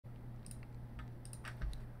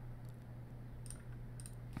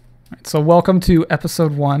So welcome to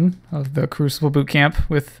episode 1 of the Crucible Bootcamp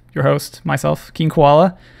with your host, myself, King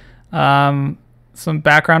Koala. Some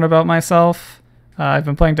background about myself. I've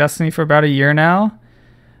been playing Destiny for about a year now.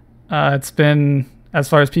 It's been, as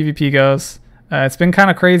far as PvP goes, it's been kind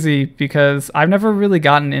of crazy because I've never really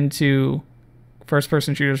gotten into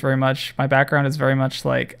first-person shooters very much. My background is very much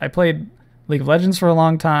like I played League of Legends for a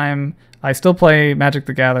long time. I still play Magic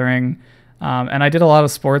the Gathering. And I did a lot of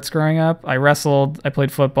sports growing up. I wrestled, I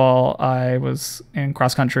played football, I was in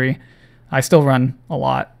cross country. I still run a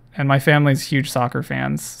lot. And my family's huge soccer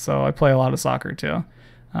fans, so I play a lot of soccer too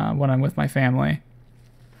when I'm with my family.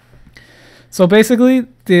 So basically,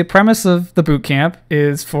 the premise of the boot camp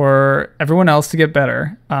is for everyone else to get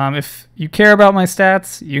better. If you care about my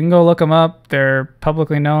stats, you can go look them up. They're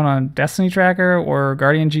publicly known on Destiny Tracker or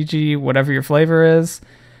Guardian GG, whatever your flavor is.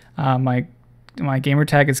 My gamer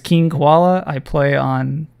tag is King Koala. I play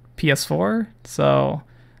on PS4. So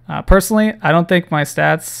personally, I don't think my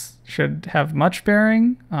stats should have much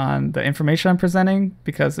bearing on the information I'm presenting,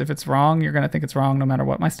 because if it's wrong, you're going to think it's wrong no matter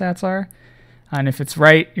what my stats are. And if it's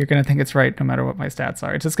right, you're going to think it's right no matter what my stats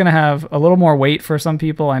are. It's just going to have a little more weight for some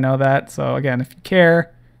people. I know that. So again, if you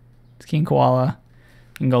care, it's King Koala.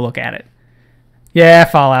 You can go look at it. Yeah,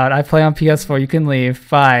 Fallout. I play on PS4. You can leave.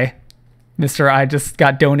 Bye. Mr. I just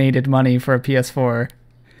got donated money for a PS4.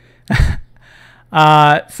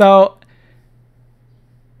 So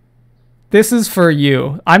this is for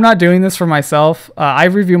you. I'm not doing this for myself. I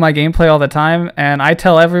review my gameplay all the time, and I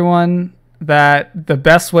tell everyone that the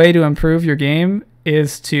best way to improve your game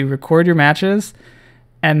is to record your matches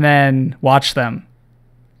and then watch them.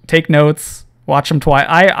 Take notes, watch them twice.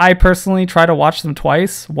 I personally try to watch them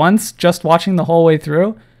twice. Once just watching the whole way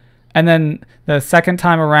through, and then the second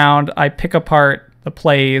time around, I pick apart the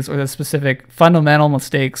plays or the specific fundamental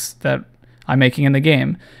mistakes that I'm making in the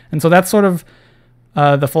game. And so that's sort of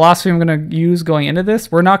the philosophy I'm going to use going into this.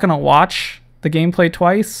 We're not going to watch the gameplay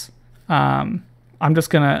twice. I've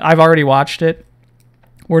already watched it.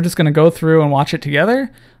 We're just going to go through and watch it together.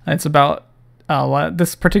 It's about,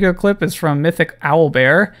 this particular clip is from Mythic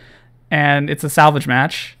Owlbear, and it's a salvage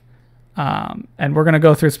match. And we're going to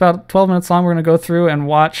go through, it's about 12 minutes long. We're going to go through and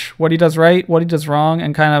watch what he does right, what he does wrong,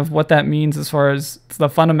 and kind of what that means as far as the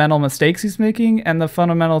fundamental mistakes he's making and the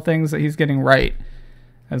fundamental things that he's getting right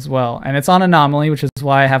as well. And it's on Anomaly, which is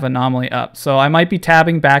why I have Anomaly up. So I might be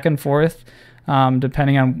tabbing back and forth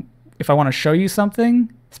depending on if I want to show you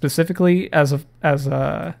something specifically as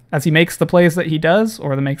he makes the plays that he does,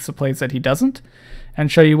 or makes the plays that he doesn't,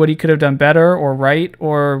 and show you what he could have done better or right,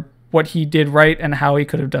 or what he did right and how he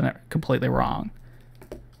could have done it completely wrong.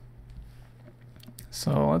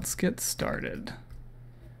 So let's get started.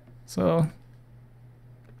 So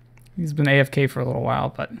he's been AFK for a little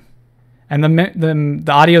while, and the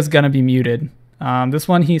audio is gonna be muted. This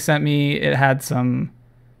one he sent me, it had some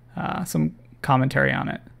commentary on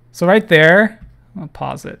it. So right there, I'll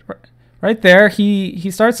pause it. Right there, he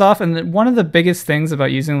starts off, and one of the biggest things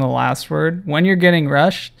about using the last word when you're getting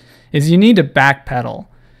rushed is you need to backpedal.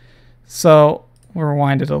 So we'll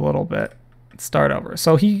rewind it a little bit. Start over.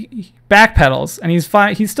 So he backpedals, and he's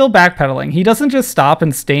fine. He's still backpedaling. He doesn't just stop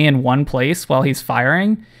and stay in one place while he's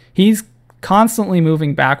firing. He's constantly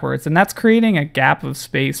moving backwards, and that's creating a gap of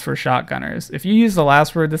space for shotgunners. If you use the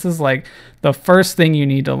last word, this is like the first thing you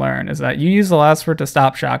need to learn, is that you use the last word to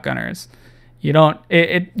stop shotgunners. You don't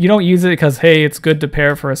use it because, hey, it's good to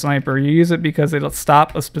pair for a sniper. You use it because it'll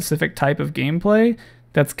stop a specific type of gameplay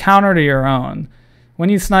that's counter to your own. When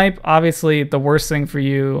you snipe, obviously the worst thing for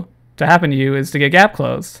you to happen to you is to get gap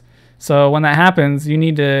closed. So when that happens, you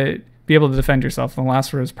need to be able to defend yourself. And the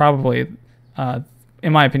last word is probably,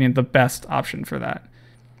 in my opinion, the best option for that.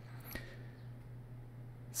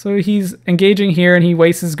 So he's engaging here, and he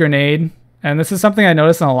wastes his grenade. And this is something I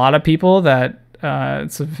noticed in a lot of people that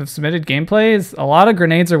have submitted gameplay, is a lot of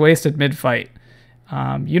grenades are wasted mid-fight.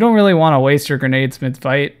 You don't really want to waste your grenades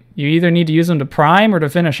mid-fight. You either need to use them to prime or to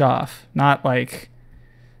finish off, not like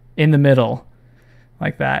in the middle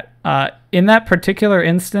like that. In that particular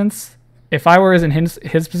instance, if I were in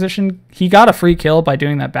his position, he got a free kill by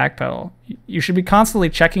doing that backpedal. You should be constantly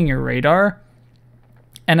checking your radar.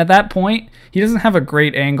 And at that point, he doesn't have a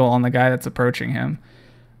great angle on the guy that's approaching him.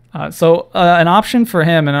 So an option for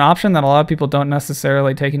him, and an option that a lot of people don't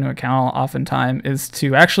necessarily take into account oftentimes, is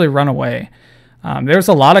to actually run away. There's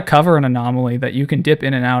a lot of cover in Anomaly that you can dip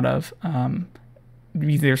in and out of,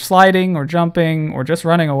 either sliding or jumping or just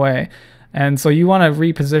running away. And so you want to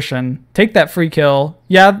reposition, take that free kill.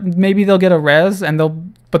 Yeah, maybe they'll get a res,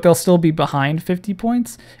 but they'll still be behind 50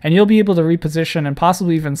 points, and you'll be able to reposition and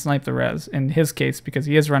possibly even snipe the res in his case, because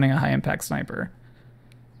he is running a high impact sniper.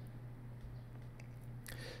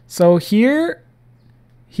 So here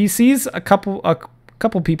he sees a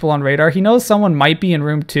couple people on radar. He knows someone might be in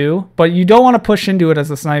room 2, but you don't want to push into it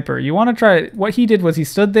as a sniper. You want to try. What he did was he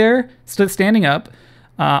stood standing up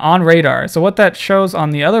on radar. So what that shows on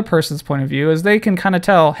the other person's point of view is they can kind of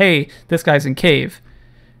tell, hey, this guy's in cave.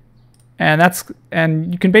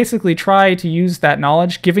 And you can basically try to use that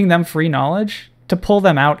knowledge, giving them free knowledge, to pull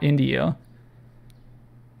them out into you.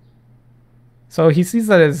 So he sees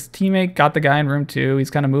that his teammate got the guy in room 2. He's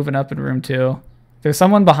kind of moving up in room 2. There's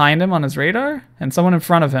someone behind him on his radar and someone in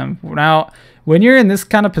front of him. Now, when you're in this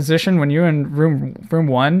kind of position, when you're in room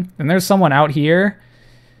 1, and there's someone out here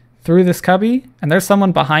through this cubby, and there's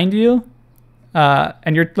someone behind you,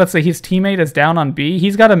 and let's say his teammate is down on B,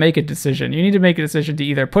 he's got to make a decision. You need to make a decision to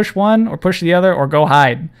either push one or push the other or go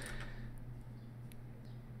hide.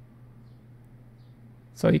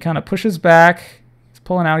 So he kind of pushes back. He's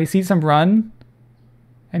pulling out. He sees him run.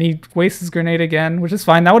 And he wastes his grenade again, which is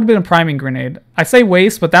fine. That would have been a priming grenade. I say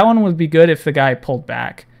waste, but that one would be good if the guy pulled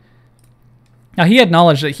back. Now, he had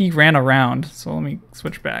knowledge that he ran around. So let me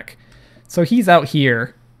switch back. So he's out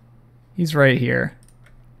here. He's right here.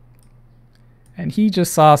 And he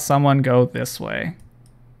just saw someone go this way.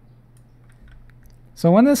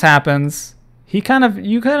 So when this happens, you kind of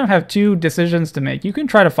have two decisions to make. You can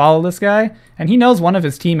try to follow this guy, and he knows one of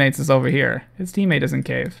his teammates is over here. His teammate is in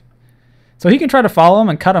cave. So he can try to follow him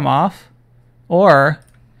and cut him off. Or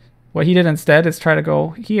what he did instead is try to go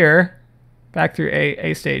here, back through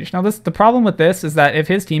A stage. Now the problem with this is that if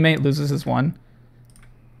his teammate loses his one,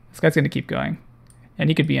 this guy's going to keep going. And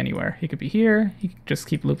he could be anywhere. He could be here. He could just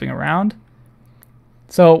keep looping around.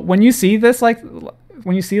 So when you see this like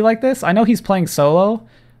this, I know he's playing solo,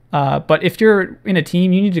 but if you're in a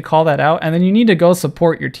team, you need to call that out, and then you need to go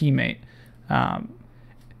support your teammate.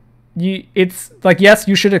 It's like, yes,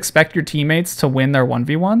 you should expect your teammates to win their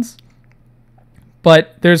 1v1s,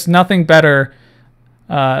 but there's nothing better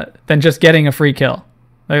than just getting a free kill.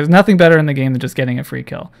 There's nothing better in the game than just getting a free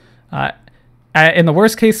kill. In the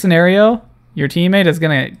worst case scenario, your teammate is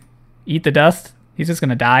going to eat the dust. He's just going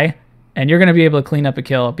to die, and you're going to be able to clean up a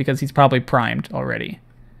kill because he's probably primed already.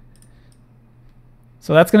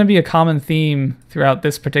 So that's going to be a common theme throughout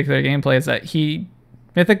this particular gameplay, is that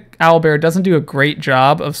Mythic Owlbear doesn't do a great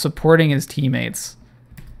job of supporting his teammates.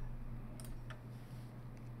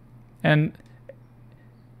 And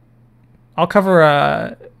I'll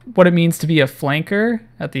cover what it means to be a flanker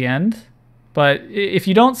at the end. But if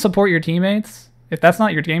you don't support your teammates, if that's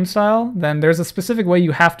not your game style, then there's a specific way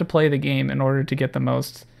you have to play the game in order to get the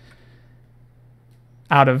most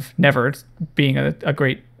out of never being a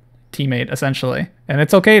great teammate, essentially. And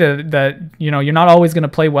it's okay that you're not always going to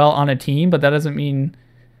play well on a team, but that doesn't mean,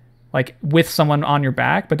 like, with someone on your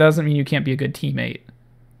back, but that doesn't mean you can't be a good teammate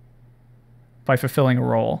by fulfilling a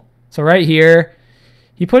role. So right here,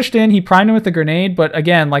 he pushed in, he primed him with the grenade, but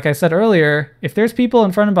again, like I said earlier, if there's people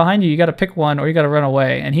in front and behind you, you got to pick one or you got to run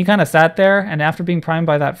away. And he kind of sat there, and after being primed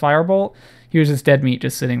by that firebolt, he was just dead meat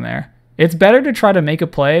just sitting there. It's better to try to make a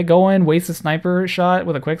play, go in, waste a sniper shot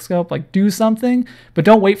with a quickscope, like do something, but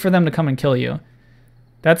don't wait for them to come and kill you.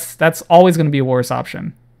 That's always going to be a worse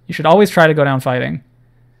option. You should always try to go down fighting.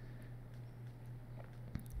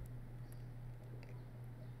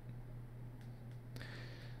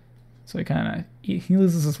 So he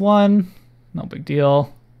loses his one, no big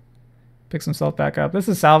deal. Picks himself back up. This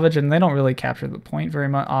is salvage, and they don't really capture the point very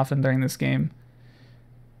much often during this game.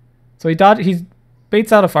 So he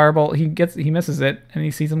baits out a firebolt. He misses it, and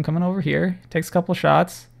he sees him coming over here. Takes a couple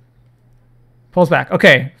shots, pulls back.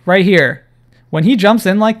 Okay, right here. When he jumps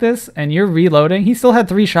in like this and you're reloading, he still had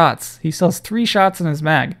 3 shots. He still has 3 shots in his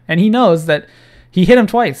mag, and he knows that he hit him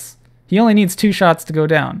twice. He only needs 2 shots to go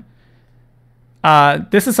down.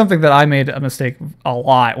 This is something that I made a mistake a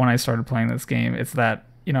lot when I started playing this game. It's that,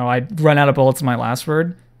 I'd run out of bullets in my last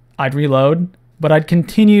word. I'd reload, but I'd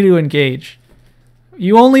continue to engage.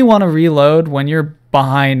 You only want to reload when you're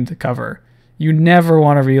behind cover. You never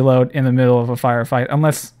want to reload in the middle of a firefight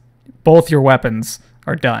unless both your weapons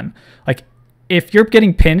are done. Like, if you're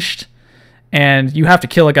getting pinched and you have to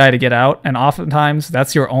kill a guy to get out, and oftentimes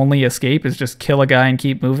that's your only escape is just kill a guy and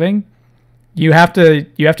keep moving, you have to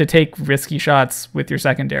take risky shots with your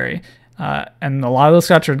secondary. And a lot of those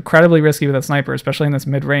shots are incredibly risky with a sniper, especially in this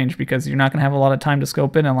mid-range, because you're not going to have a lot of time to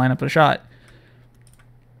scope in and line up a shot.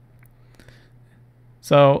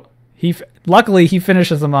 So luckily he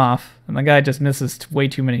finishes him off, and the guy just misses way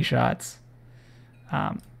too many shots.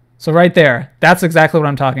 So right there, that's exactly what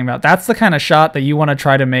I'm talking about. That's the kind of shot that you want to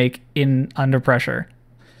try to make under pressure.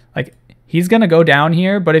 Like, he's going to go down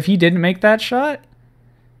here, but if he didn't make that shot,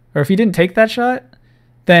 or if he didn't take that shot,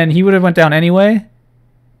 then he would have went down anyway.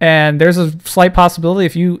 And there's a slight possibility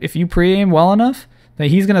if you pre-aim well enough that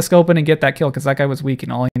he's going to scope in and get that kill because that guy was weak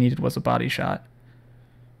and all he needed was a body shot.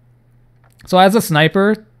 So as a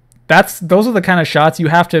sniper, those are the kind of shots you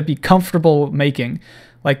have to be comfortable making.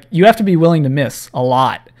 Like, you have to be willing to miss a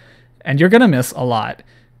lot, and you're going to miss a lot.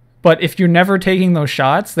 But if you're never taking those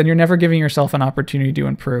shots, then you're never giving yourself an opportunity to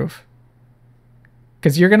improve.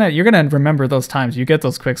 Because you're gonna remember those times you get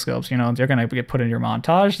those quick scopes. They're gonna get put in your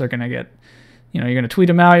montage. They're gonna get, you're gonna tweet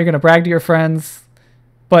them out. You're gonna brag to your friends.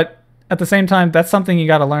 But at the same time, that's something you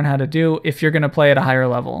got to learn how to do if you're gonna play at a higher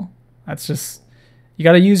level. That's just, you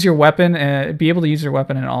got to use your weapon and be able to use your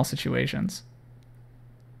weapon in all situations.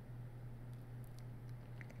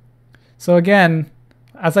 So again,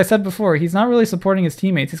 as I said before, he's not really supporting his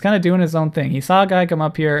teammates. He's kind of doing his own thing. He saw a guy come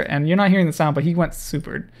up here, and you're not hearing the sound, but he went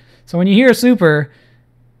supered. So when you hear a super,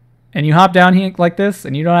 and you hop down here like this,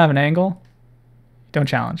 and you don't have an angle, don't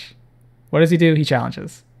challenge. What does he do? He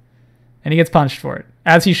challenges. And he gets punished for it,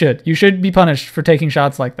 as he should. You should be punished for taking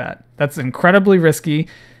shots like that. That's incredibly risky,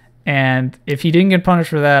 and if he didn't get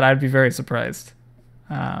punished for that, I'd be very surprised.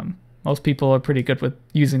 Most people are pretty good with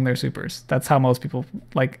using their supers. That's how most people,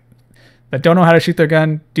 that don't know how to shoot their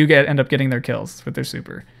gun end up getting their kills with their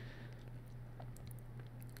super.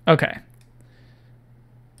 Okay.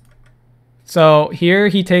 So here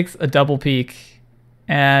he takes a double peek,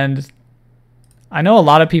 and I know a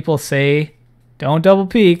lot of people say don't double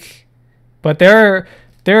peek, but there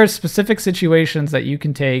are specific situations that you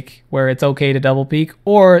can take where it's okay to double peek,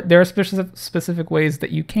 or there are specific ways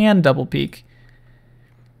that you can double peek.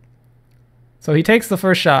 So he takes the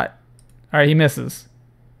first shot. All right, he misses.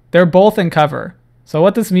 They're both in cover. So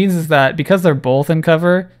what this means is that because they're both in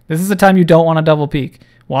cover, this is the time you don't want to double peek.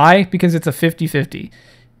 Why? Because it's a 50-50.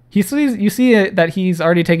 You see that he's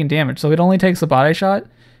already taken damage, so it only takes a body shot,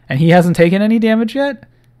 and he hasn't taken any damage yet,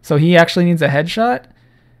 so he actually needs a headshot.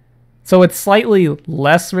 So it's slightly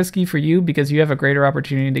less risky for you because you have a greater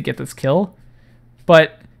opportunity to get this kill.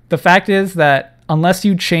 But the fact is that unless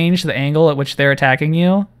you change the angle at which they're attacking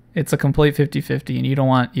you, it's a complete 50-50, and you don't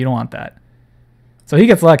want that. So he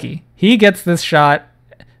gets lucky. He gets this shot,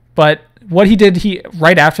 but what he did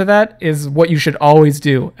right after that is what you should always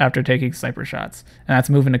do after taking sniper shots, and that's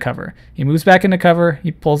move into cover. He moves back into cover,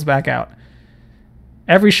 he pulls back out.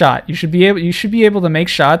 Every shot, you should be able to make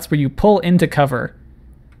shots where you pull into cover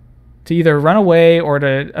to either run away or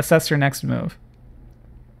to assess your next move.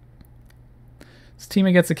 His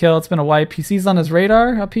teammate gets a kill. It's been a wipe. He sees on his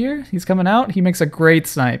radar up here. He's coming out. He makes a great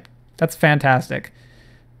snipe. That's fantastic.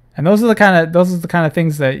 And those are the kind of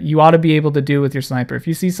things that you ought to be able to do with your sniper. If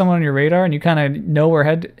you see someone on your radar and you kind of know where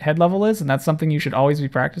head level is, and that's something you should always be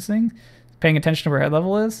practicing, paying attention to where head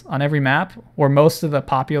level is on every map or most of the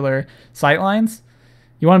popular sight lines,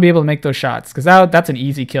 you want to be able to make those shots because that's an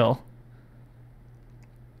easy kill.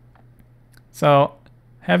 So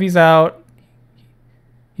Heavy's out.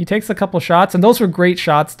 He takes a couple shots, and those were great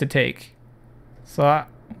shots to take. So I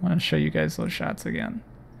want to show you guys those shots again.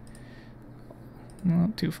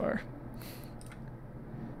 Not too far.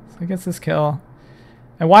 So he gets this kill.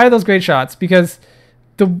 And why are those great shots? Because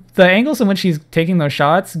the angles in which he's taking those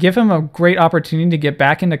shots give him a great opportunity to get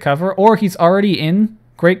back into cover, or he's already in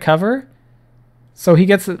great cover, so he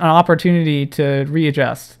gets an opportunity to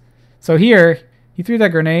readjust. So here, he threw that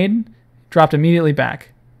grenade, dropped immediately back.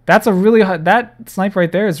 That's a really hard, that snipe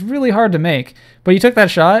right there is really hard to make, but he took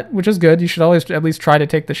that shot, which is good. You should always at least try to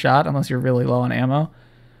take the shot unless you're really low on ammo.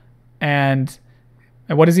 And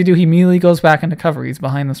what does he do? He immediately goes back into cover. He's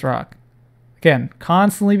behind this rock. Again,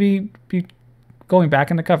 constantly be going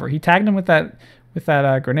back into cover. He tagged him with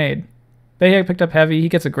that grenade. They picked up Heavy. He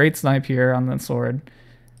gets a great snipe here on the sword.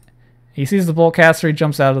 He sees the bolt caster. He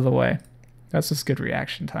jumps out of the way. That's just good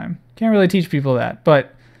reaction time. Can't really teach people that,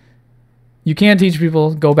 but you can teach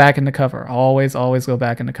people go back into cover. Always go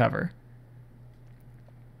back into cover.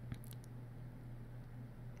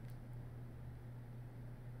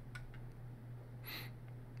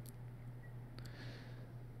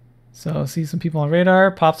 So see some people on radar,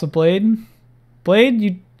 pops a blade. Blade,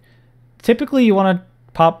 you want to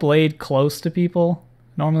pop blade close to people,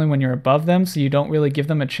 normally when you're above them, so you don't really give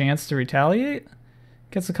them a chance to retaliate.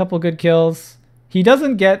 Gets a couple good kills. He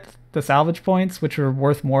doesn't get the salvage points, which are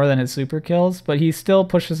worth more than his super kills, but he still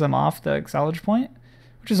pushes them off the salvage point,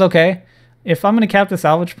 which is okay. If I'm going to cap the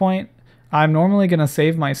salvage point, I'm normally going to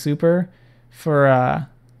save my super for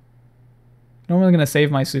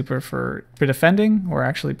defending or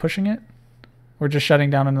actually pushing it or just shutting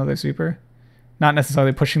down another super. Not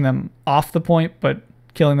necessarily pushing them off the point, but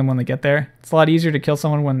killing them when they get there. It's a lot easier to kill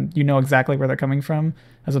someone when you know exactly where they're coming from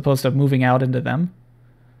as opposed to moving out into them.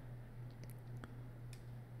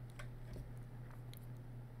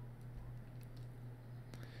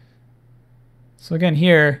 So again,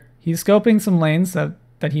 here, he's scoping some lanes that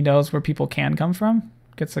he knows where people can come from.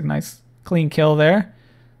 Gets a nice clean kill there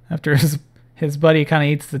after his buddy kind of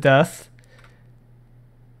eats the dust.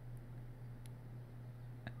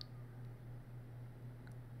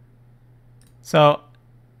 So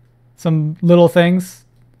some little things.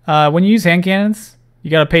 When you use hand cannons, you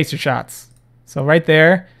got to pace your shots. So right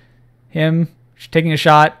there, him taking a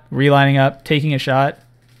shot, relining up, taking a shot.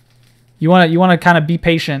 You want to kind of be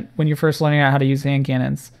patient when you're first learning out how to use hand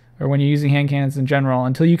cannons, or when you're using hand cannons in general,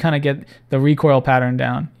 until you kind of get the recoil pattern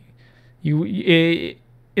down.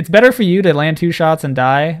 It's better for you to land 2 shots and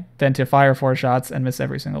die than to fire 4 shots and miss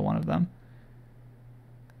every single one of them.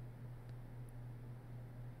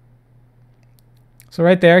 So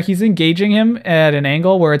right there, he's engaging him at an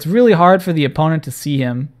angle where it's really hard for the opponent to see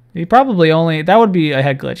him. He probably only, that would be a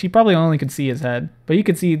head glitch. He probably only could see his head, but you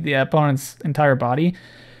could see the opponent's entire body.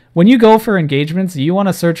 When you go for engagements, you want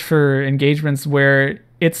to search for engagements where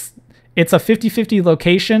it's a 50-50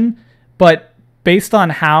 location, but based on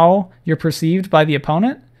how you're perceived by the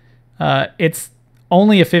opponent, it's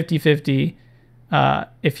only a 50-50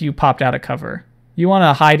 if you popped out of cover. You want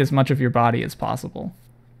to hide as much of your body as possible.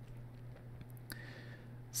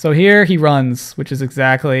 So here he runs, which is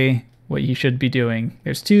exactly what you should be doing.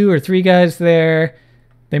 There's 2 or 3 guys there.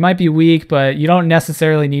 They might be weak, but you don't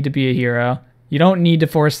necessarily need to be a hero. You don't need to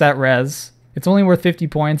force that res. It's only worth 50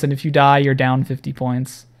 points, and if you die, you're down 50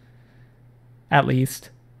 points. At least.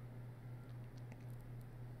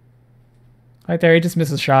 Right there, he just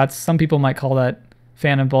misses shots. Some people might call that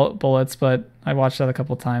phantom bullets, but I watched that a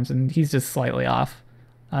couple times, and he's just slightly off.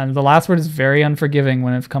 And the last word is very unforgiving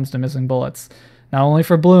when it comes to missing bullets. Not only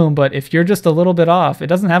for Bloom, but if you're just a little bit off, it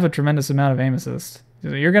doesn't have a tremendous amount of aim assist.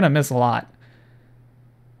 You're going to miss a lot.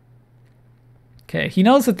 Okay, he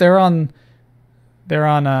knows that they're on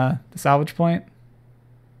the salvage point.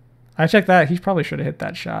 I checked that. He probably should have hit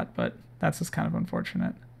that shot, but that's just kind of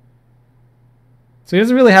unfortunate. So he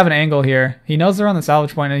doesn't really have an angle here. He knows they're on the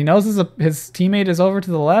salvage point, and he knows his teammate is over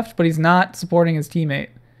to the left, but he's not supporting his teammate.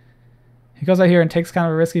 He goes out here and takes kind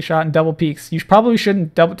of a risky shot and double peeks. You probably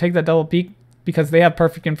shouldn't take that double peek because they have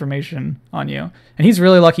perfect information on you. And he's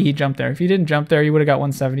really lucky he jumped there. If he didn't jump there, he would have got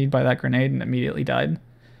 170'd by that grenade and immediately died.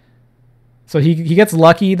 So he gets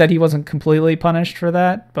lucky that he wasn't completely punished for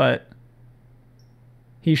that, but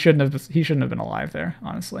he shouldn't have been alive there,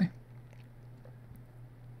 honestly.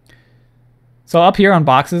 So up here on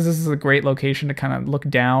boxes, this is a great location to kind of look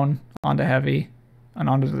down onto heavy and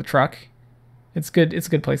onto the truck. It's good. It's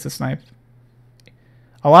a good place to snipe.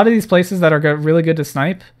 A lot of these places that are really good to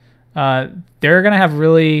snipe, they're gonna have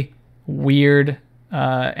really weird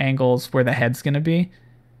angles where the head's gonna be.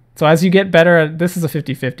 So as you get better at, this is a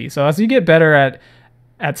 50-50. So as you get better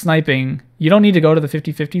at sniping, you don't need to go to the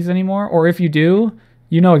 50-50s anymore. Or if you do,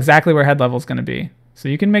 you know exactly where head level is going to be. So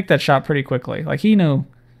you can make that shot pretty quickly. Like he knew,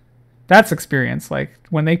 that's experience. Like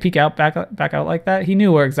when they peek out back out like that, he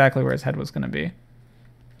knew exactly where his head was going to be.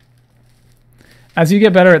 As you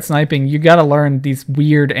get better at sniping, you got to learn these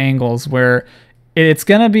weird angles where it's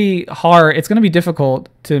going to be hard. It's going to be difficult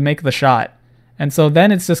to make the shot. And so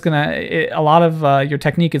then it's just a lot of your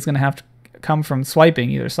technique is going to have to come from swiping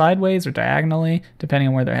either sideways or diagonally, depending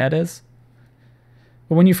on where their head is.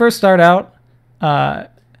 But when you first start out,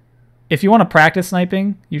 if you want to practice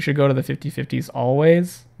sniping, you should go to the 50-50s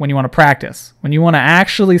always when you want to practice. When you want to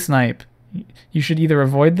actually snipe, you should either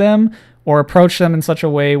avoid them or approach them in such a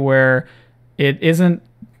way where it isn't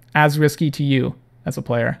as risky to you as a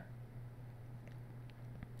player.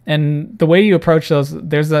 And the way you approach those,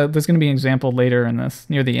 there's going to be an example later in this,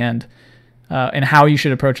 near the end, and how you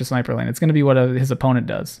should approach a sniper lane. It's going to be what his opponent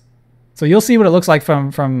does. So you'll see what it looks like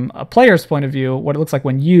from a player's point of view, what it looks like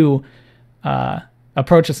when you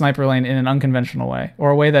approach a sniper lane in an unconventional way, or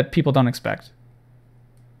a way that people don't expect.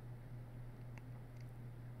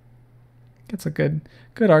 Gets a good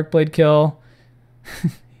arc blade kill.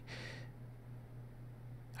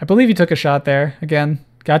 I believe he took a shot there. Again,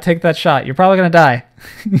 gotta take that shot. You're probably gonna die.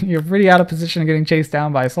 You're pretty out of position getting chased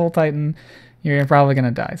down by a Soul Titan. You're probably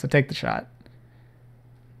gonna die, so take the shot.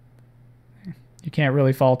 You can't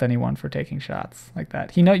really fault anyone for taking shots like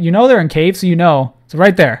that. You know they're in cave, so you know. So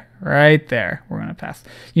right there. We're gonna pass.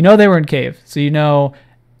 You know they were in cave, so you know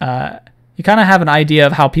you kind of have an idea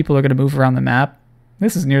of how people are gonna move around the map.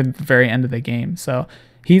 This is near the very end of the game, so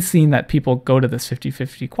he's seen that people go to this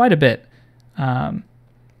 50-50 quite a bit.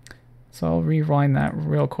 So I'll rewind that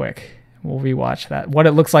real quick. We'll rewatch that. What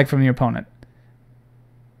it looks like from the opponent.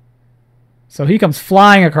 So he comes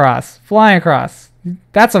flying across.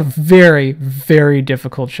 That's a very, very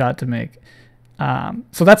difficult shot to make.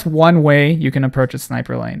 So that's one way you can approach a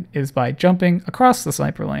sniper lane, is by jumping across the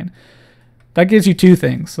sniper lane. that gives you two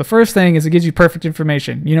things. The first thing is it gives you perfect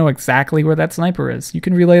information. You know exactly where that sniper is. You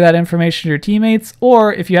can relay that information to your teammates,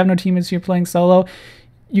 or if you have no teammates, you're playing solo,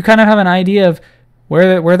 you kind of have an idea of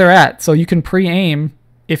where they're at, so you can pre-aim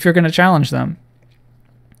if you're going to challenge them.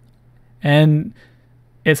 And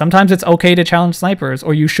sometimes it's okay to challenge snipers,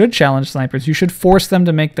 or you should challenge snipers. You should force them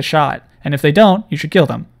to make the shot. And if they don't, you should kill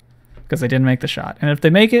them because they didn't make the shot. And if they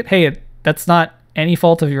make it, hey, that's not any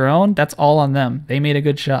fault of your own. That's all on them. They made a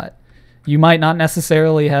good shot. You might not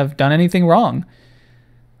necessarily have done anything wrong.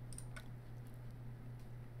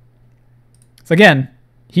 So again,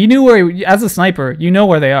 he knew as a sniper, you know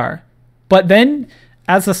where they are. But then,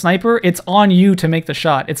 as a sniper, it's on you to make the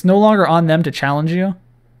shot. It's no longer on them to challenge you.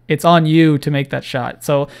 It's on you to make that shot.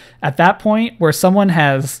 So at that point where someone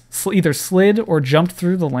has either slid or jumped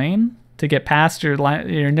through the lane to get past your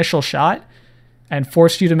initial shot and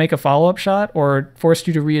forced you to make a follow-up shot or forced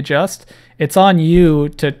you to readjust, it's on you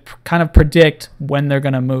to kind of predict when they're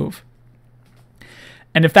going to move.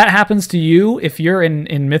 And if that happens to you, if you're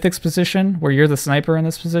in Mythic's position, where you're the sniper in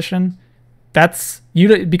this position, that's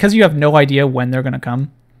you, because you have no idea when they're going to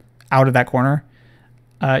come out of that corner.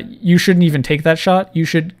 You shouldn't even take that shot. You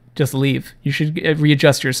should just leave. You should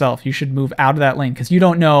readjust yourself. You should move out of that lane because you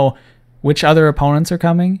don't know which other opponents are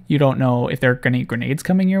coming. You don't know if there are any grenades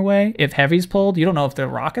coming your way. If heavy's pulled, you don't know if there are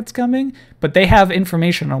rockets coming, but they have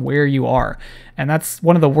information on where you are. And that's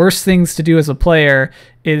one of the worst things to do as a player,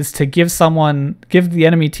 is to give the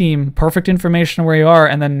enemy team perfect information on where you are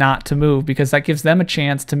and then not to move, because that gives them a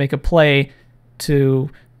chance to make a play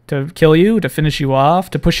to kill you, to finish you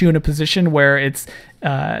off, to push you in a position where it's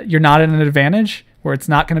you're not in an advantage, where it's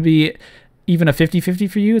not going to be even a 50-50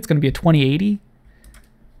 for you. It's going to be a 20-80.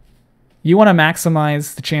 You want to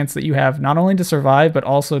maximize the chance that you have not only to survive, but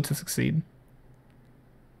also to succeed.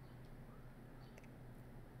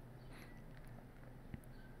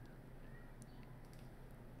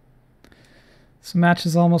 So match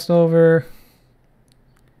is almost over.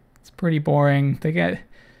 It's pretty boring.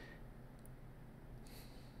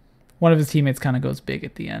 One of his teammates kind of goes big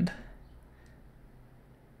at the end.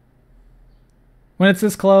 When it's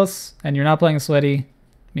this close and you're not playing sweaty,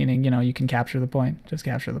 meaning, you can capture the point, just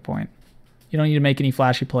capture the point. You don't need to make any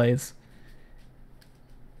flashy plays.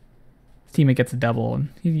 His teammate gets a double, and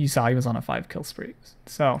you saw he was on a 5-kill spree.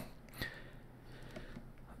 So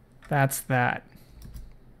that's that.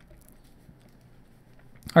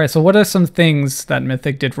 All right, so what are some things that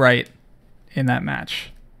Mythic did right in that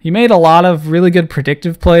match? He made a lot of really good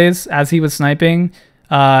predictive plays as he was sniping.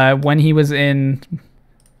 When he was in,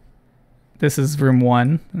 this is room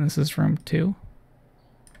 1, and this is room 2.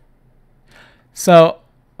 So,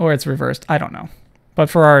 or it's reversed, I don't know. But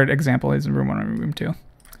for our example, he's in room 1 and room 2.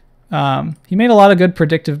 He made a lot of good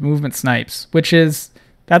predictive movement snipes,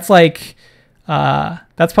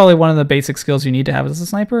 that's probably one of the basic skills you need to have as a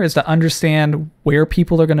sniper, is to understand where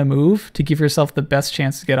people are going to move to give yourself the best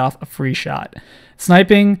chance to get off a free shot.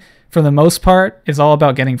 Sniping, for the most part, is all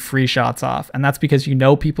about getting free shots off, and that's because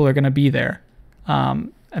people are going to be there.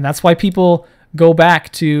 And that's why people go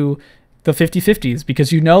back to the 50-50s, because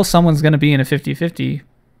someone's going to be in a 50-50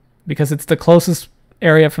 because it's the closest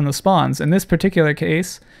area from the spawns. In this particular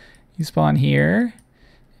case, you spawn here,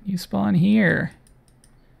 you spawn here.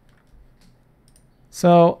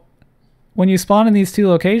 So when you spawn in these two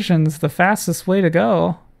locations, the fastest way to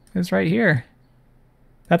go is right here.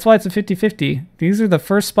 That's why it's a 50-50. These are the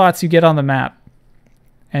first spots you get on the map.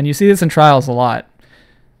 And you see this in trials a lot.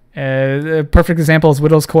 A perfect example is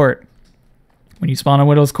Widow's Court. When you spawn on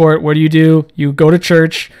Widow's Court, what do? You go to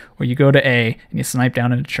church, or you go to A, and you snipe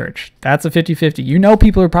down into church. That's a 50-50.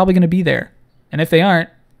 People are probably going to be there. And if they aren't,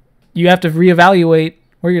 you have to reevaluate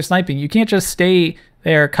where you're sniping. You can't just stay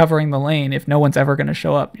there covering the lane if no one's ever going to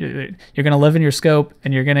show up. You're going to live in your scope,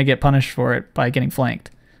 and you're going to get punished for it by getting flanked.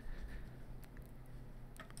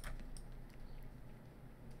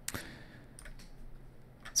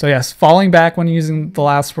 So yes, falling back when using the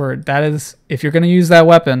last word, that is, if you're going to use that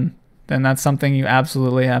weapon, then that's something you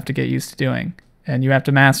absolutely have to get used to doing, and you have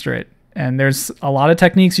to master it. And there's a lot of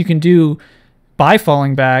techniques you can do by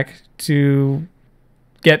falling back to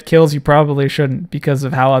get kills you probably shouldn't, because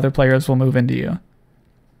of how other players will move into you.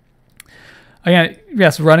 Again,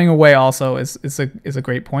 yes, running away also is a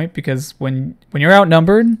great point, because when you're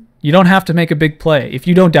outnumbered, you don't have to make a big play. If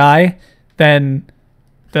you don't die, then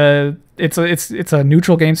it's a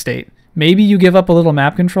neutral game state. Maybe you give up a little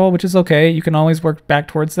map control, which is okay. You can always work back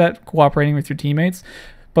towards that, cooperating with your teammates.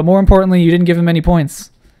 But more importantly, you didn't give them any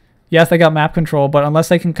points. Yes, they got map control, but unless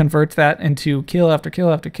they can convert that into kill after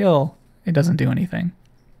kill after kill, it doesn't do anything.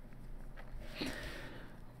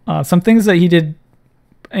 Some things that he did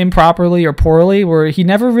improperly or poorly, where we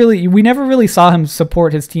never really saw him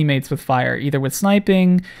support his teammates with fire, either with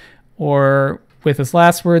sniping or with his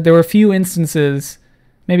last word. There were a few instances,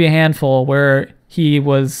 maybe a handful, where he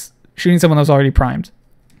was shooting someone that was already primed,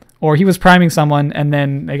 or he was priming someone and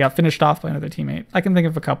then they got finished off by another teammate. I can think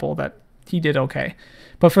of a couple that he did okay,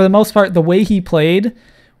 but for the most part, the way he played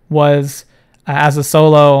was as a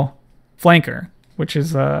solo flanker, which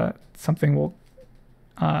is something we'll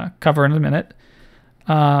cover in a minute.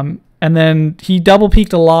 And then he double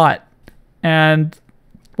peeked a lot. And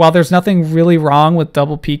while there's nothing really wrong with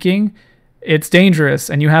double peeking, it's dangerous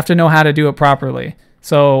and you have to know how to do it properly.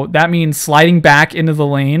 So that means sliding back into the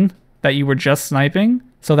lane that you were just sniping,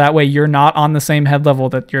 so that way you're not on the same head level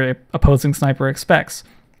that your opposing sniper expects.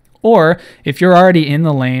 Or if you're already in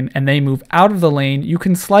the lane and they move out of the lane, you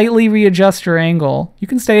can slightly readjust your angle. You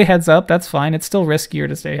can stay heads up, that's fine. It's still riskier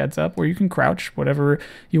to stay heads up, or you can crouch, whatever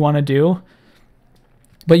you want to do.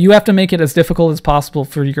 But you have to make it as difficult as possible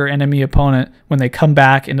for your enemy opponent when they come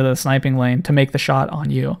back into the sniping lane to make the shot on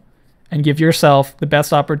you, and give yourself the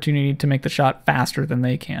best opportunity to make the shot faster than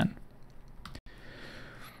they can.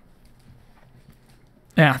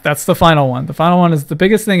 Yeah, that's the final one. The final one is the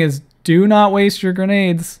biggest thing is do not waste your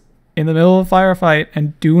grenades in the middle of a firefight,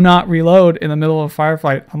 and do not reload in the middle of a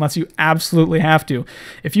firefight unless you absolutely have to.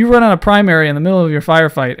 If you run on a primary in the middle of your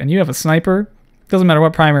firefight and you have a sniper, doesn't matter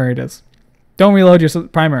what primary it is, don't reload your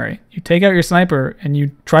primary. You take out your sniper and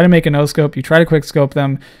you try to make a no-scope, you try to quick-scope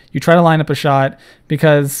them, you try to line up a shot,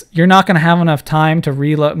 because you're not going to have enough time to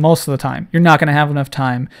reload. Most of the time, you're not going to have enough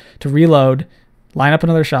time to reload, line up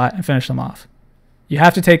another shot, and finish them off. You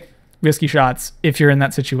have to take risky shots if you're in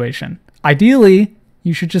that situation. Ideally,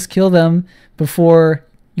 you should just kill them before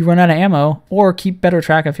you run out of ammo, or keep better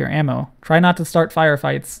track of your ammo. Try not to start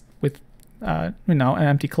firefights with, an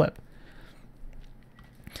empty clip.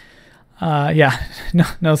 Yeah,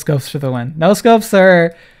 no scopes for the win. No scopes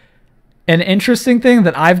are an interesting thing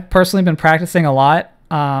that I've personally been practicing a lot,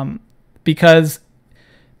 because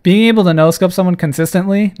being able to no scope someone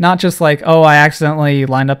consistently, not just like, oh, I accidentally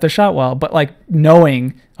lined up the shot well, but like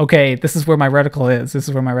knowing, okay, this is where my reticle is. This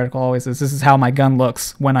is where my reticle always is. This is how my gun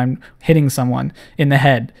looks when I'm hitting someone in the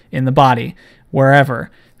head, in the body, wherever.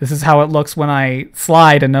 This is how it looks when I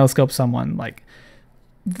slide and no scope someone. Like,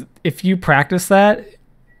 if you practice that,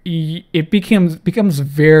 it becomes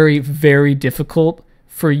very, very difficult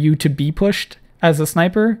for you to be pushed as a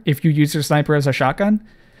sniper if you use your sniper as a shotgun.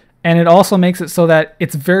 And it also makes it so that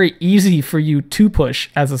it's very easy for you to push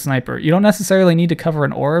as a sniper. You don't necessarily need to cover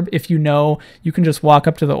an orb if you know you can just walk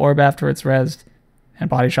up to the orb after it's rezzed and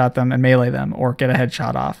body shot them and melee them, or get a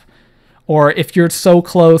headshot off. Or if you're so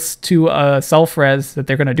close to a self-res that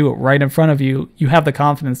they're going to do it right in front of you, you have the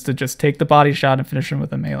confidence to just take the body shot and finish them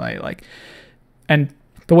with a melee. And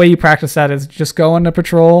the way you practice that is just go into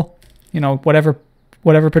patrol, whatever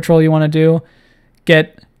patrol you want to do.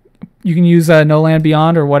 You can use No Land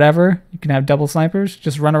Beyond or whatever. You can have double snipers.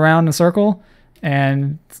 Just run around in a circle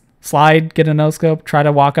and slide, get a no-scope, try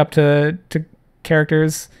to walk up to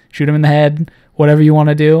characters, shoot them in the head, whatever you want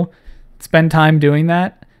to do. Spend time doing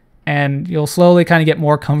that, and you'll slowly kind of get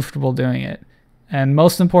more comfortable doing it. And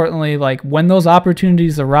most importantly, when those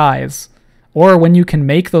opportunities arise, or when you can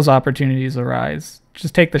make those opportunities arise,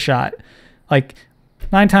 just take the shot.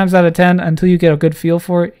 9 times out of 10, until you get a good feel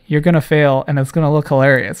for it, you're going to fail, and it's going to look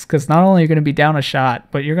hilarious, because not only are you going to be down a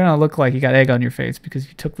shot, but you're going to look like you got egg on your face because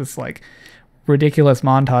you took this ridiculous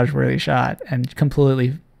montage-worthy shot and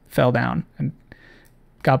completely fell down and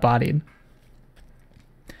got bodied.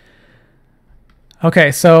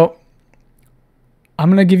 Okay, so I'm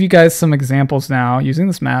going to give you guys some examples now using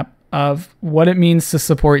this map of what it means to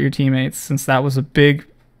support your teammates, since that was a big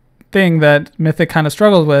thing that Mythic kind of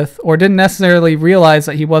struggled with, or didn't necessarily realize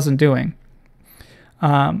that he wasn't doing.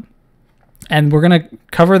 And we're going to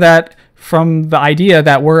cover that from the idea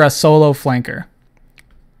that we're a solo flanker.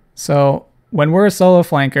 So when we're a solo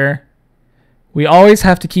flanker, we always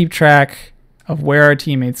have to keep track of where our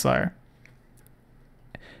teammates are.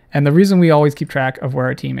 And the reason we always keep track of where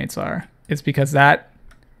our teammates are is because that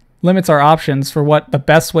limits our options for what the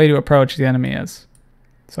best way to approach the enemy is.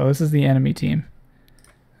 So this is the enemy team.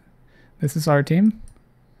 This is our team.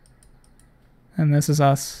 And this is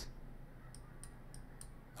us.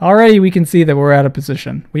 Already we can see that we're out of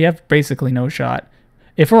position. We have basically no shot.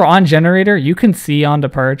 If we're on generator, you can see onto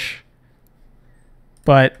perch.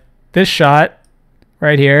 But this shot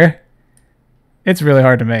right here, it's really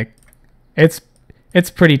hard to make. It's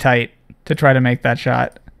pretty tight to try to make that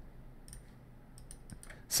shot.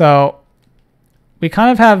 So we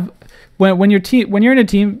kind of have, when you're in a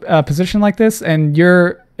team position like this, and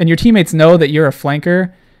your teammates know that you're a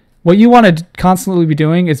flanker, What you want to constantly be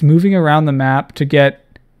doing is moving around the map to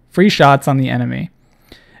get free shots on the enemy.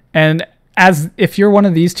 And if you're one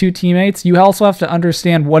of these two teammates, you also have to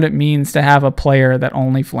understand what it means to have a player that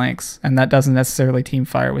only flanks and that doesn't necessarily team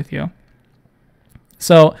fire with you.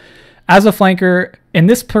 So as a flanker, in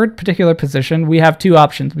this particular position, we have two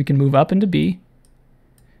options. We can move up into B,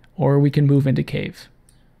 or we can move into cave.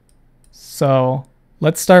 So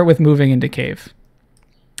let's start with moving into cave.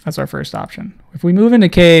 That's our first option. If we move into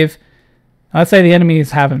cave, let's say the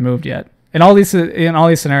enemies haven't moved yet. In all these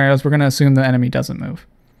scenarios, we're going to assume the enemy doesn't move.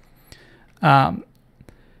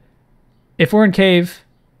 If we're in cave,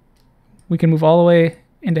 we can move all the way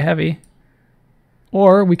into heavy,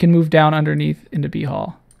 or we can move down underneath into B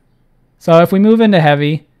hall. So if we move into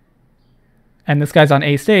heavy and this guy's on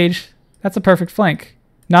A stage, that's a perfect flank.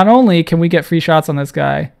 Not only can we get free shots on this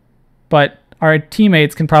guy, but our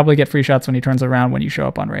teammates can probably get free shots when he turns around when you show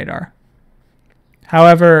up on radar.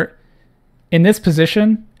 However, in this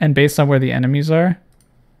position and based on where the enemies are,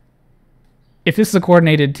 if this is a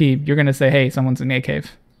coordinated team, you're going to say, hey, someone's in A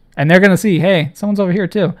cave. And they're going to see, hey, someone's over here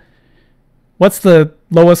too. What's the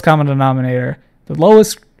lowest common denominator? The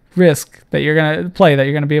lowest risk that you're going to play that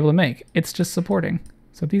you're going to be able to make? It's just supporting.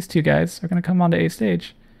 So these two guys are going to come onto A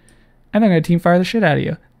stage and they're going to team fire the shit out of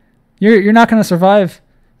you. You're not going to survive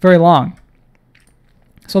very long.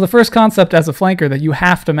 So the first concept as a flanker that you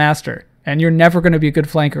have to master, and you're never going to be a good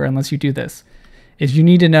flanker unless you do this, is you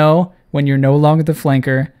need to know when you're no longer the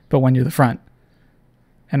flanker, but when you're the front.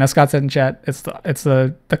 And as Scott said in chat, it's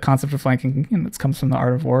the concept of flanking, and it comes from the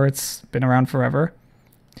art of war. It's been around forever.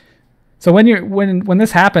 So when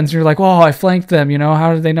this happens, you're like, "Oh, I flanked them. You know,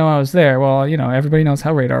 how did they know I was there?" Well, you know, everybody knows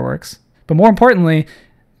how radar works. But more importantly,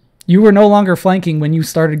 you were no longer flanking when you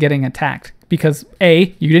started getting attacked because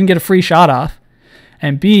A, you didn't get a free shot off,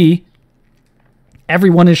 and B,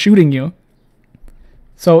 everyone is shooting you.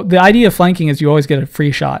 So the idea of flanking is you always get a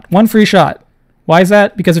free shot. One free shot. Why is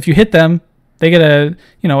that? Because if you hit them, they get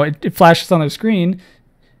it flashes on their screen.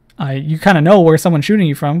 You kind of know where someone's shooting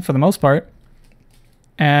you from for the most part.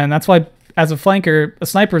 And that's why, as a flanker, a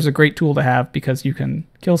sniper is a great tool to have because you can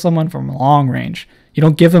kill someone from a long range. You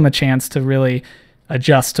don't give them a chance to really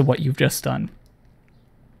adjust to what you've just done.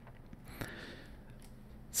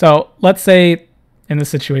 So let's say in this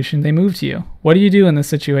situation, they move to you. What do you do in this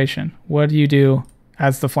situation? What do you do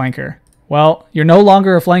as the flanker? Well, you're no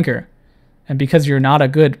longer a flanker. And because you're not a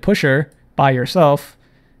good pusher by yourself,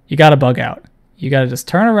 you got to bug out. You got to just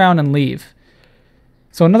turn around and leave.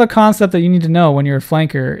 So another concept that you need to know when you're a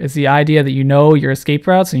flanker is the idea that you know your escape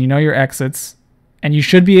routes and you know your exits. And you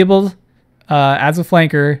should be able, as a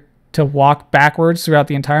flanker, to walk backwards throughout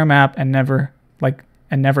the entire map and never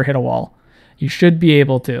hit a wall. You should be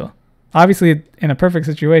able to. Obviously, in a perfect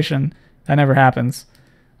situation, that never happens.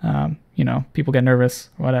 People get nervous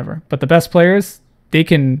or whatever. But the best players, they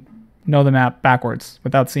can know the map backwards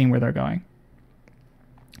without seeing where they're going.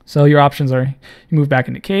 So your options are you move back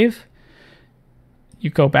into cave, you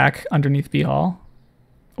go back underneath B hall,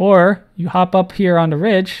 or you hop up here onto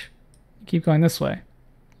ridge, and keep going this way.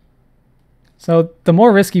 So the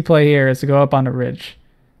more risky play here is to go up onto ridge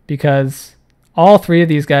because all three of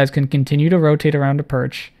these guys can continue to rotate around to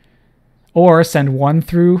perch or send one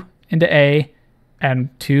through into A and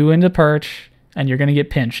two into perch, and you're going to get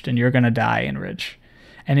pinched and you're going to die in ridge.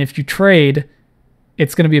 And if you trade,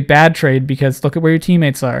 it's going to be a bad trade because look at where your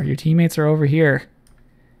teammates are. Your teammates are over here.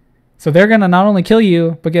 So they're going to not only kill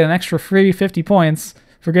you, but get an extra free 50 points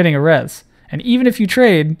for getting a res. And even if you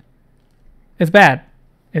trade, it's bad.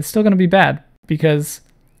 It's still going to be bad because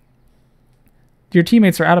your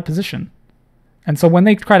teammates are out of position. And so when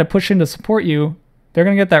they try to push in to support you, they're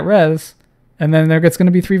going to get that res, and then it's going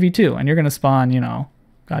to be 3v2, and you're going to spawn,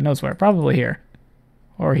 God knows where, probably here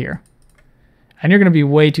or here. And you're going to be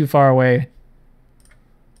way too far away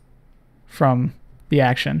from the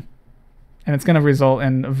action. And it's going to result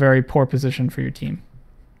in a very poor position for your team.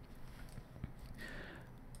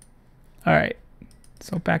 All right,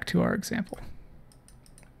 so back to our example.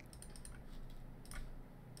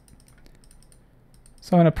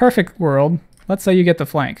 So in a perfect world, let's say you get the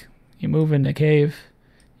flank. You move into cave,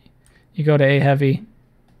 you go to A heavy,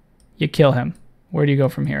 you kill him. Where do you go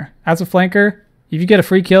from here? As a flanker, if you get a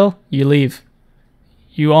free kill, you leave.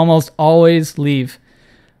 You almost always leave.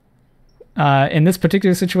 In this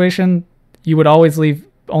particular situation, you would always leave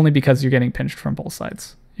only because you're getting pinched from both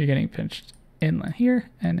sides. You're getting pinched in here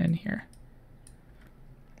and in here.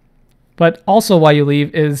 But also why you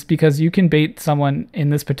leave is because you can bait someone in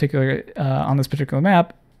this particular on this particular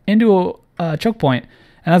map into a choke point.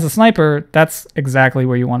 And as a sniper, that's exactly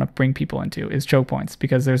where you want to bring people into, is choke points,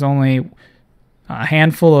 because there's only a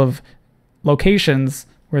handful of locations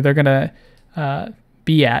where they're going to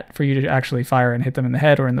be at for you to actually fire and hit them in the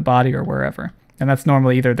head or in the body or wherever. And that's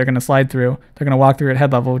normally either they're going to slide through, they're going to walk through at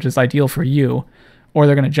head level, which is ideal for you, or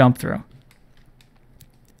they're going to jump through.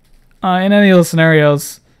 In any of those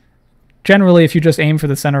scenarios, generally if you just aim for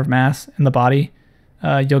the center of mass in the body,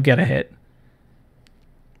 you'll get a hit.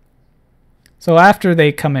 So after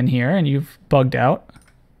they come in here and you've bugged out,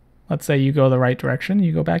 let's say you go the right direction,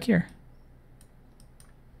 you go back here.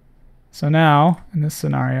 So now, in this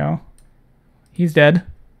scenario, he's dead,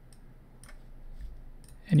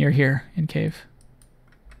 and you're here in cave.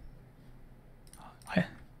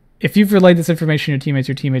 If you've relayed this information to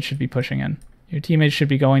your teammates should be pushing in. Your teammates should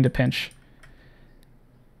be going to pinch.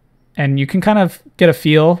 And you can kind of get a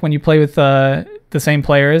feel when you play with the same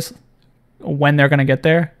players when they're going to get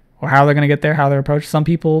there, or how they're going to get there, how they're approached. Some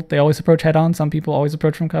people, they always approach head on. Some people always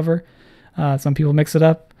approach from cover. Some people mix it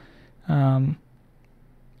up.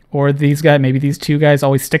 Or these guys, maybe these two guys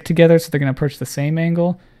always stick together, so they're going to approach the same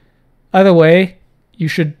angle. Either way, you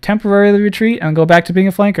should temporarily retreat and go back to being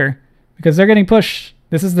a flanker, because they're getting pushed.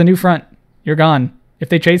 This is the new front. You're gone. If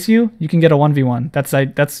they chase you, you can get a 1v1.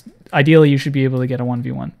 That's ideally you should be able to get a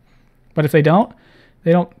 1v1. But if they don't,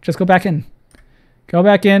 just go back in. Go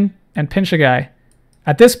back in and pinch a guy.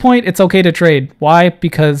 At this point, it's okay to trade. Why?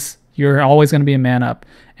 Because you're always going to be a man up.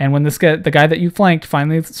 And when the guy that you flanked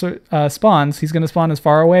finally spawns, he's going to spawn as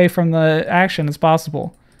far away from the action as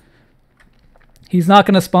possible. He's not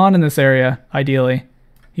going to spawn in this area, ideally.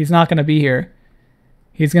 He's not going to be here.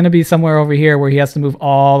 He's going to be somewhere over here where he has to move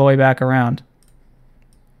all the way back around.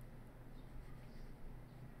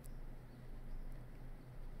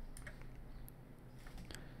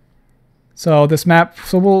 So this map,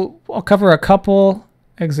 I'll cover a couple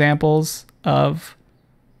examples of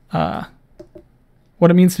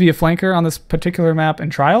what it means to be a flanker on this particular map in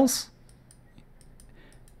Trials.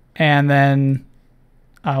 And then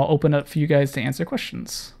I'll open up for you guys to answer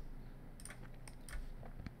questions.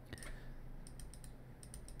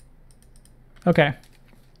 Okay.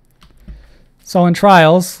 So in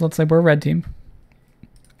Trials, let's say we're red team.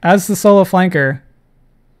 As the solo flanker,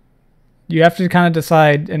 you have to kind of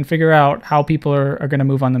decide and figure out how people are going to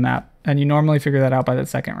move on the map. And you normally figure that out by the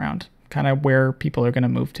second round, kind of where people are going to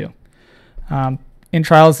move to. In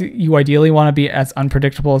Trials, you ideally want to be as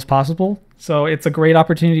unpredictable as possible. So it's a great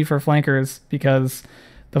opportunity for flankers because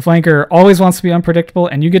the flanker always wants to be unpredictable,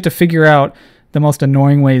 and you get to figure out the most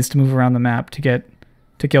annoying ways to move around the map to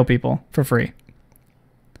kill people for free.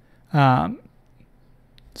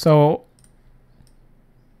 So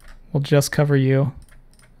we'll just cover you.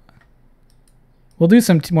 We'll do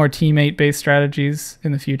some more teammate-based strategies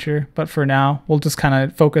in the future, but for now, we'll just kind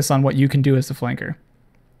of focus on what you can do as a flanker.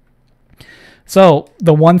 So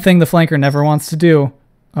the one thing the flanker never wants to do,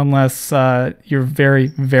 unless you're very,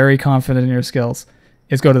 very confident in your skills,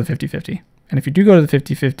 is go to the 50-50. And if you do go to the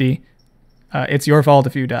 50-50, it's your fault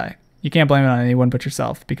if you die. You can't blame it on anyone but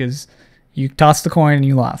yourself because you tossed the coin and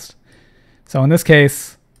you lost. So in this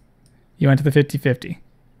case, you went to the 50-50.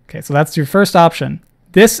 Okay, so that's your first option.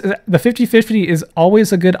 The 50-50 is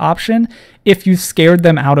always a good option if you scared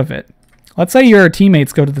them out of it. Let's say your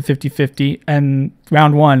teammates go to the 50-50 and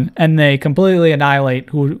round one, and they completely annihilate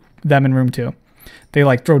them in room two. They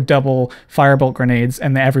like throw double firebolt grenades,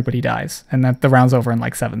 and everybody dies, and the round's over in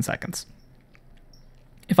like 7 seconds.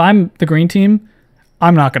 If I'm the green team,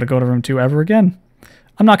 I'm not going to go to room two ever again.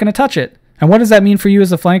 I'm not going to touch it. And what does that mean for you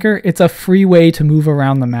as a flanker? It's a free way to move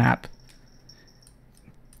around the map.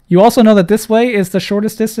 You also know that this way is the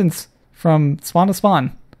shortest distance from spawn to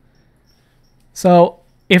spawn. So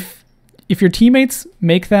if your teammates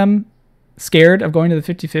make them scared of going to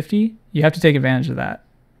the 50-50, you have to take advantage of that.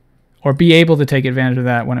 Or be able to take advantage of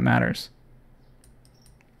that when it matters.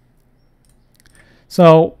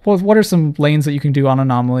 So what are some lanes that you can do on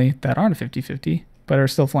Anomaly that aren't a 50-50, but are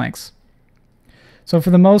still flanks? So for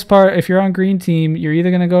the most part, if you're on green team, you're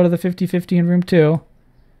either going to go to the 50-50 in room 2,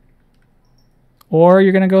 or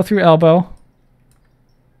you're going to go through elbow,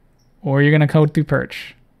 or you're going to go through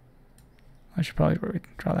perch. I should probably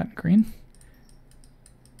draw that in green.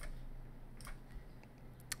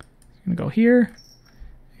 You're going to go here,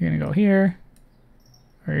 you're going to go here,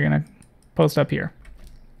 or you're going to post up here.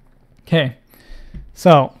 Okay,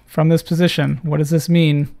 so from this position, what does this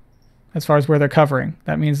mean as far as where they're covering?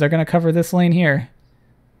 That means they're going to cover this lane here.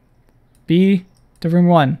 B to room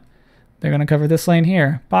 1. They're going to cover this lane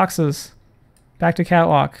here. Boxes. Back to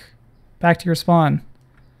catwalk. Back to your spawn.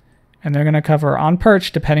 And they're going to cover on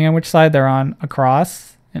perch, depending on which side they're on,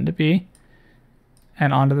 across into B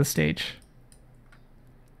and onto the stage.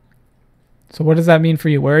 So what does that mean for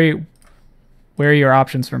you? Where are your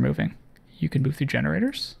options for moving? You can move through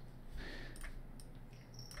generators.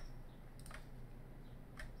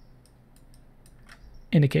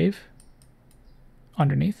 in a cave,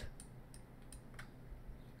 underneath,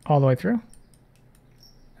 all the way through.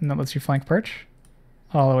 And that lets you flank perch,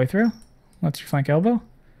 all the way through. Lets you flank elbow,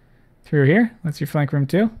 through here, lets you flank room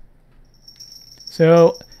 2.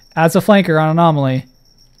 So as a flanker on Anomaly,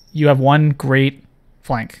 you have one great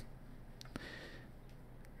flank.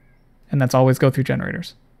 And that's always go through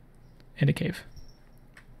generators in a cave.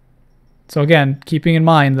 So again, keeping in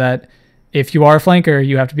mind that if you are a flanker,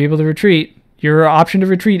 you have to be able to retreat. Your option to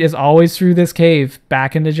retreat is always through this cave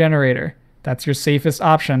back into generator. That's your safest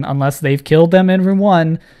option unless they've killed them in room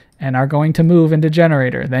 1 and are going to move into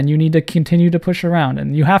generator. Then you need to continue to push around.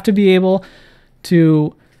 And you have to be able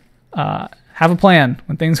to have a plan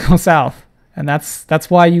when things go south. And that's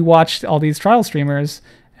why you watch all these trial streamers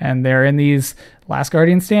and they're in these Last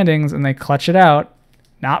Guardian standings and they clutch it out,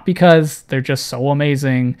 not because they're just so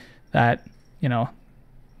amazing that, you know,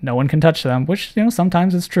 no one can touch them, which, you know,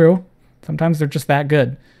 sometimes it's true. Sometimes they're just that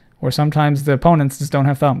good. Or sometimes the opponents just don't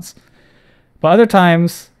have thumbs. But other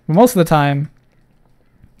times, most of the time,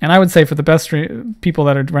 and I would say for the best people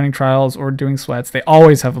that are running trials or doing sweats, they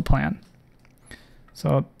always have a plan.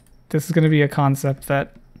 So this is going to be a concept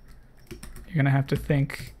that you're going to have to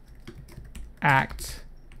think, act,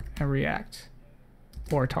 and react,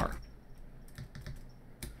 or tar.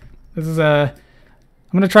 This is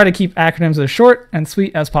I'm going to try to keep acronyms as short and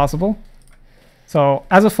sweet as possible. So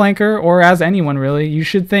as a flanker, or as anyone really, you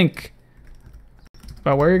should think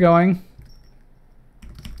about where you're going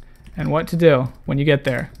and what to do when you get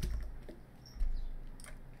there.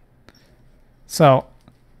 So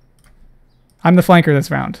I'm the flanker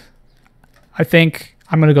this round. I think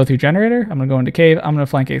I'm going to go through generator, I'm going to go into cave, I'm going to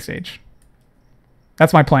flank A stage.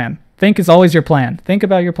 That's my plan. Think is always your plan. Think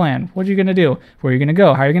about your plan. What are you going to do? Where are you going to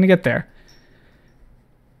go? How are you going to get there?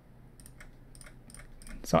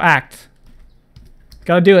 So act.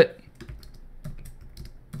 Gotta do it.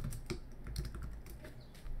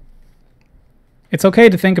 It's okay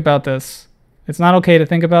to think about this. It's not okay to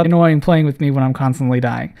think about annoying playing with me when I'm constantly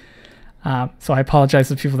dying. So I apologize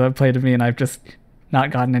to people that have played with me and I've just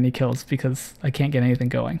not gotten any kills because I can't get anything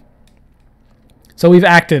going. So we've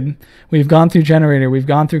acted. We've gone through generator. We've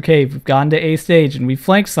gone through cave. We've gone to A stage and we've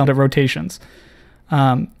flanked some of the rotations.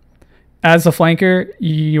 As a flanker,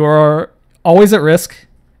 you're always at risk,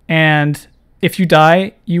 and if you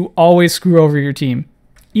die, you always screw over your team.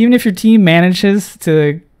 Even if your team manages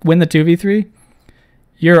to win the 2v3,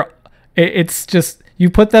 it's just, you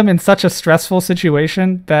put them in such a stressful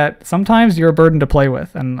situation that sometimes you're a burden to play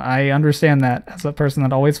with. And I understand that as a person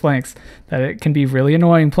that always flanks, that it can be really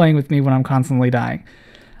annoying playing with me when I'm constantly dying.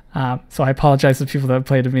 So I apologize to people that have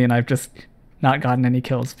played with me and I've just not gotten any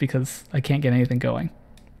kills because I can't get anything going.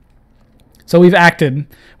 So we've acted,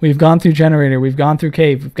 we've gone through generator, we've gone through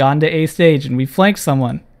cave, we've gone to A stage, and we've flanked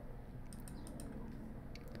someone.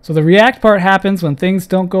 So the react part happens when things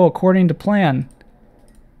don't go according to plan.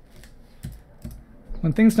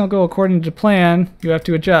 When things don't go according to plan, you have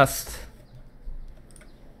to adjust.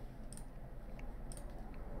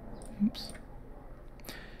 Oops.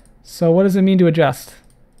 So what does it mean to adjust?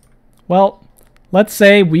 Well, let's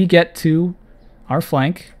say we get to our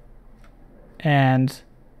flank and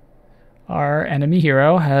our enemy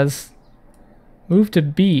hero has moved to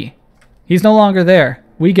B. He's no longer there.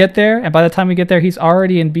 We get there, and by the time we get there, he's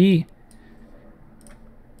already in B.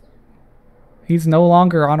 He's no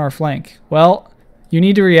longer on our flank. Well, you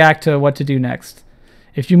need to react to what to do next.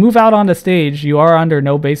 If you move out onto stage, you are under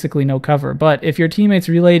basically no cover. But if your teammates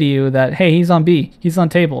relay to you that, hey, he's on B, he's on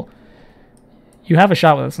table, you have a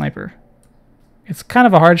shot with a sniper. It's kind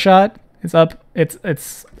of a hard shot. It's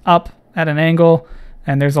up at an angle.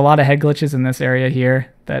 And there's a lot of head glitches in this area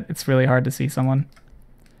here that it's really hard to see someone.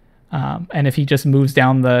 And if he just moves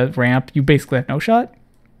down the ramp, you basically have no shot.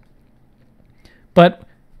 But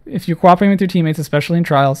if you're cooperating with your teammates, especially in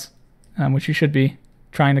trials, which you should be,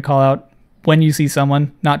 trying to call out when you see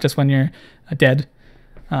someone, not just when you're dead,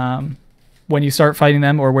 when you start fighting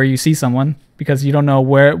them or where you see someone, because you don't know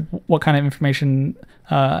what kind of information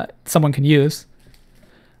someone can use.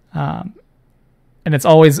 And it's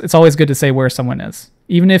always good to say where someone is.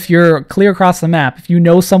 Even if you're clear across the map, if you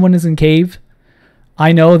know someone is in cave,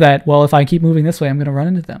 I know that, well, if I keep moving this way, I'm going to run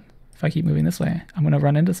into them. If I keep moving this way, I'm going to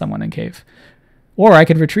run into someone in cave. Or I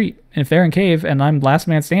could retreat. And if they're in cave and I'm last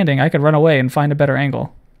man standing, I could run away and find a better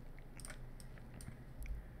angle.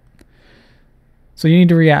 So you need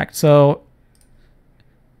to react. So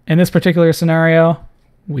in this particular scenario,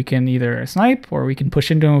 we can either snipe, or we can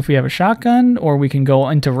push into them if we have a shotgun, or we can go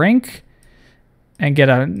into rank and get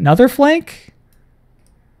another flank.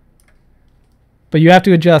 But you have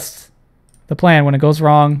to adjust the plan when it goes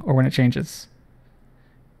wrong or when it changes.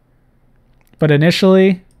 But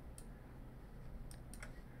initially,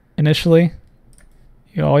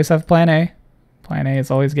 you always have plan A. Plan A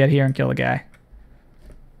is always get here and kill the guy.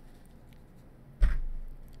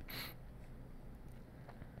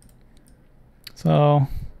 So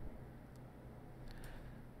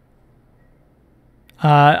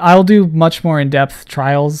I'll do much more in-depth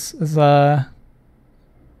trials as a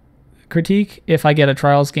critique if I get a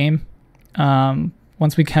trials game.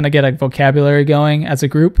 Once we kind of get a vocabulary going as a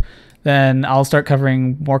group, then I'll start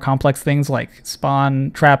covering more complex things like spawn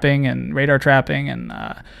trapping and radar trapping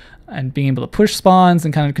and being able to push spawns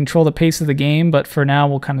and kind of control the pace of the game. But for now,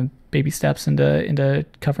 we'll kind of baby steps into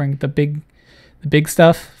covering the big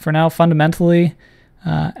stuff. For now, fundamentally,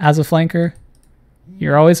 as a flanker,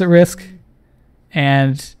 you're always at risk,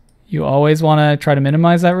 and you always want to try to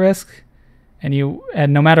minimize that risk. And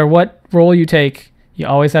no matter what role you take, you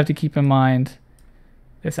always have to keep in mind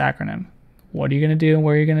this acronym. What are you going to do and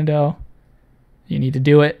where are you going to go? You need to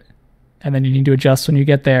do it, and then you need to adjust when you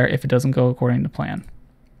get there if it doesn't go according to plan.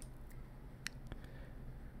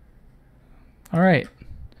 All right.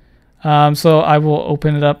 So I will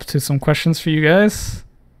open it up to some questions for you guys.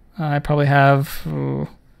 I probably have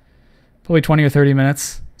probably 20 or 30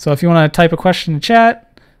 minutes. So if you want to type a question in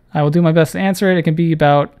chat, I will do my best to answer it. It can be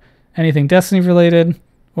about anything Destiny related,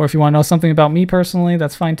 or if you want to know something about me personally,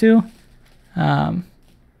 that's fine too.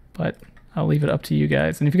 But I'll leave it up to you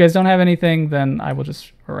guys. And if you guys don't have anything, then I will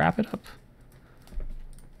just wrap it up.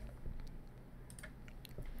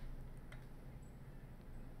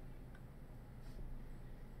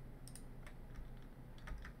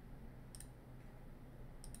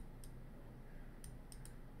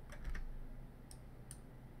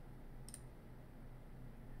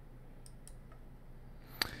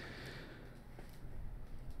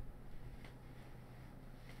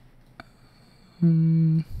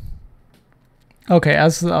 Okay,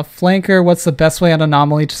 as a flanker, what's the best way on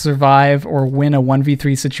Anomaly to survive or win a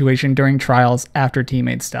 1v3 situation during trials after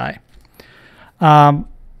teammates die?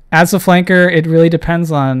 As a flanker, it really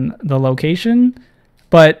depends on the location,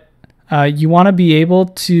 but you want to be able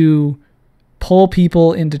to pull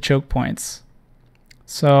people into choke points.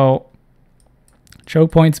 So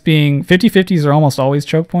choke points being 50-50s are almost always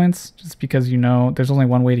choke points, just because there's only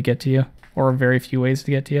one way to get to you, or very few ways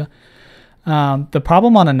to get to you. The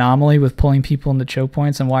problem on Anomaly with pulling people into choke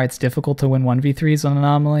points and why it's difficult to win 1v3s on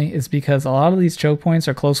Anomaly is because a lot of these choke points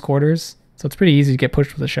are close quarters, so it's pretty easy to get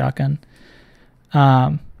pushed with a shotgun.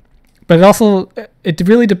 But it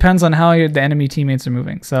really depends on how the enemy teammates are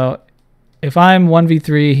moving. So if I'm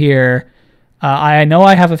 1v3 here, I know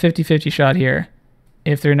I have a 50-50 shot here.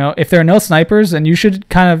 If there are no snipers, and you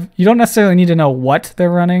don't necessarily need to know what they're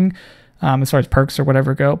running, as far as perks or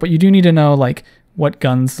whatever go, but you do need to know like what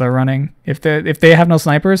guns they're running. If they have no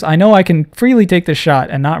snipers, I know I can freely take this shot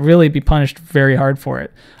and not really be punished very hard for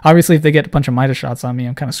it. Obviously, if they get a bunch of Midas shots on me,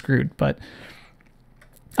 I'm kind of screwed, but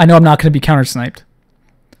I know I'm not going to be counter sniped.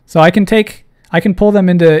 So I can pull them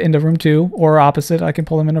into room 2, or opposite, I can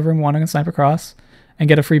pull them into room 1 and snipe across and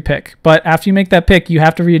get a free pick. But after you make that pick, you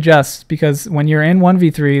have to readjust, because when you're in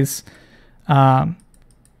 1v3s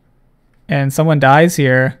and someone dies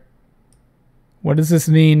here, what does this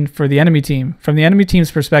mean for the enemy team? From the enemy team's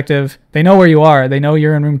perspective, they know where you are. They know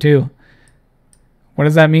you're in room 2. What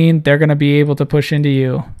does that mean? They're going to be able to push into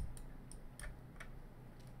you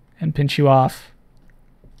and pinch you off.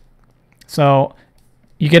 So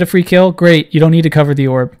you get a free kill, great. You don't need to cover the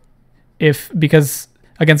orb. Because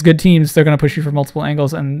against good teams, they're going to push you from multiple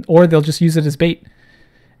angles, or they'll just use it as bait.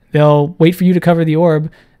 They'll wait for you to cover the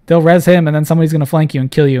orb. They'll res him, and then somebody's going to flank you and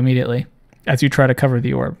kill you immediately as you try to cover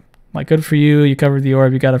the orb. Like, good for you, you covered the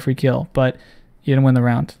orb, you got a free kill, but you didn't win the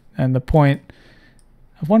round. And the point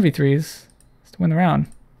of 1v3s is to win the round.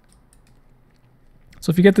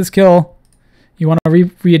 So if you get this kill, you want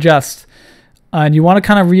to readjust. And you want to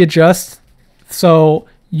kind of readjust so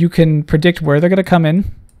you can predict where they're going to come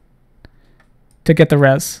in to get the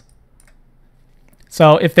res.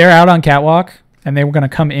 So if they're out on catwalk and they were going to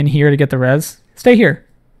come in here to get the res, stay here.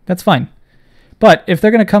 That's fine. But if they're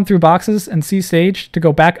going to come through boxes and C stage to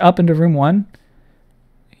go back up into room 1,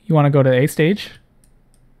 you want to go to A stage,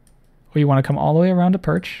 or you want to come all the way around to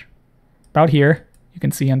perch, about here, you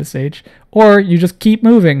can see on the stage, or you just keep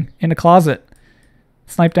moving in a closet,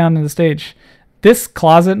 snipe down into the stage. This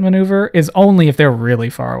closet maneuver is only if they're really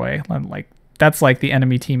far away. Like, that's like the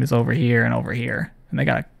enemy team is over here, and they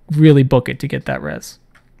got to really book it to get that res.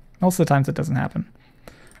 Most of the times it doesn't happen.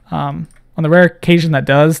 On the rare occasion that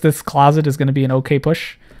does, this closet is going to be an okay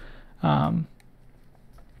push.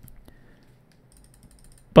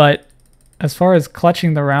 But as far as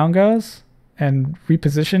clutching the round goes and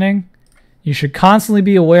repositioning, You should constantly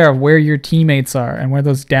be aware of where your teammates are and where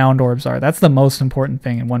those downed orbs are. That's the most important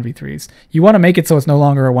thing in 1v3s. You want to make it so it's no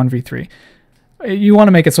longer a 1v3. You want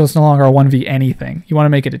to make it so it's no longer a 1v anything. You want to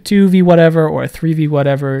make it a 2v whatever or a 3v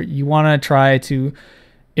whatever. You want to try to,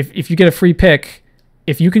 if you get a free pick,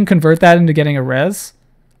 if you can convert that into getting a res,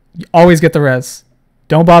 you always get the res.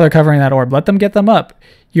 Don't bother covering that orb. Let them get them up.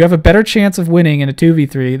 You have a better chance of winning in a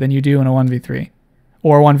 2v3 than you do in a 1v3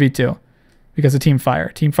 or 1v2 because of team fire.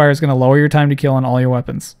 Team fire is going to lower your time to kill on all your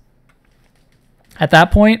weapons. At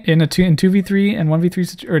that point, in 2v3 and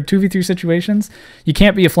 1v3 or 2v3 situations, you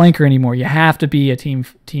can't be a flanker anymore. You have to be a team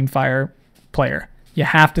fire player. You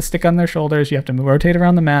have to stick on their shoulders. You have to rotate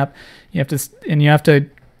around the map. You have to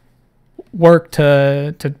work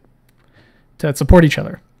to support each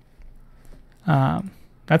other.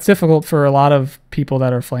 That's difficult for a lot of people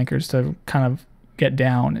that are flankers to kind of get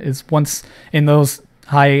down. Is once in those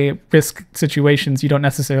high risk situations, you don't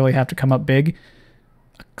necessarily have to come up big.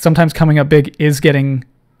 Sometimes coming up big is getting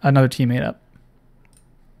another teammate up.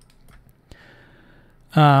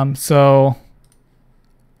 So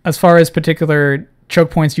as far as particular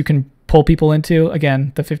choke points you can pull people into,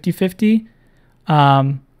 again, the 50-50.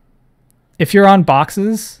 If you're on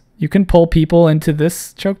boxes, you can pull people into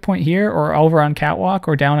this choke point here or over on catwalk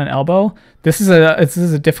or down an elbow. This is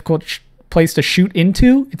a difficult place to shoot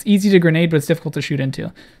into. It's easy to grenade, but it's difficult to shoot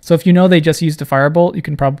into. So if you know they just used a firebolt, you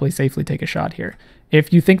can probably safely take a shot here.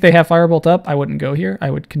 If you think they have firebolt up, I wouldn't go here. I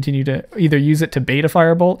would continue to either use it to bait a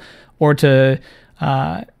firebolt or to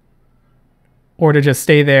just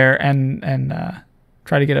stay there and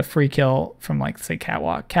try to get a free kill from, like, say,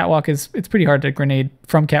 catwalk. Catwalk it's pretty hard to grenade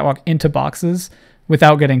from catwalk into boxes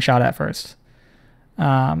without getting shot at first.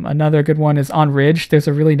 Another good one is on ridge. There's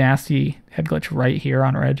a really nasty head glitch right here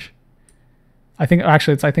on ridge. I think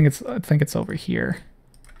it's over here.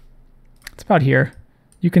 It's about here.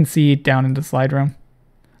 You can see down into slide room.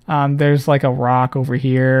 There's like a rock over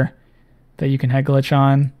here that you can head glitch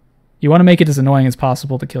on. You want to make it as annoying as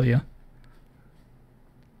possible to kill you.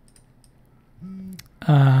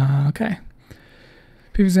 Okay.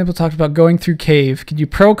 Previous example talked about going through cave. Could you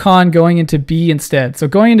pro-con going into B instead? So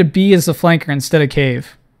going into B as a flanker instead of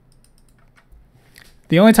cave.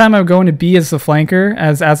 The only time I'm going to B as the flanker,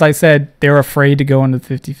 as I said, they're afraid to go into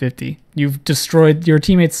 50-50. You've destroyed your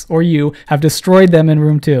teammates, or you have destroyed them in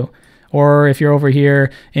room 2. Or if you're over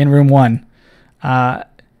here in room 1.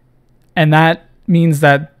 And that means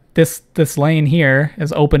that this lane here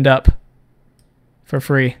is opened up for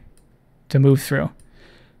free to move through.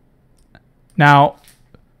 Now,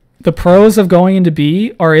 the pros of going into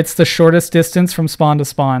B are it's the shortest distance from spawn to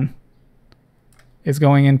spawn is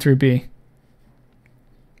going in through B.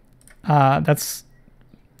 That's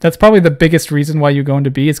probably the biggest reason why you go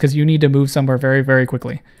into B is because you need to move somewhere very, very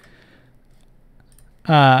quickly.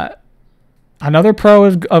 Another pro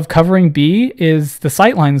of covering B is the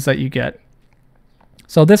sightlines that you get.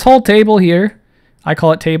 So this whole table here, I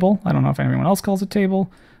call it table. I don't know if anyone else calls it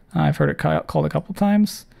table. I've heard it called a couple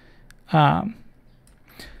times.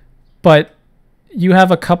 But you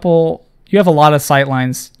have a lot of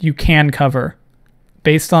sightlines you can cover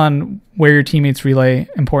based on where your teammates relay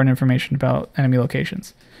important information about enemy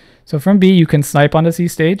locations. So from B, you can snipe onto C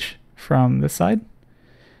stage from this side.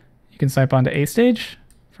 You can snipe onto A stage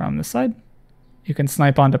from this side. You can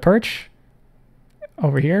snipe onto perch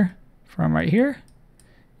over here from right here.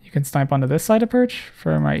 You can snipe onto this side of perch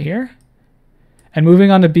from right here. And moving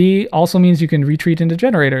on to B also means you can retreat into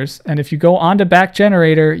generators. And if you go onto back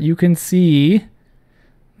generator, you can see,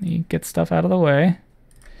 let me get stuff out of the way.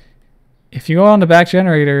 If you go on to back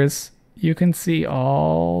generators, you can see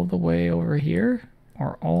all the way over here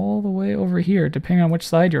or all the way over here, depending on which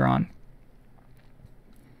side you're on.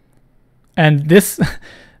 And this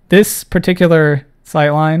particular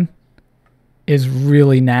sightline is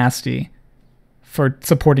really nasty for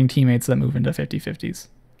supporting teammates that move into 50-50s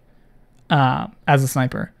as a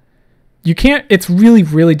sniper. You can't, it's really,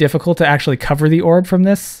 really difficult to actually cover the orb from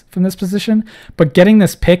this position, but getting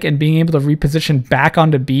this pick and being able to reposition back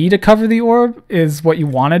onto B to cover the orb is what you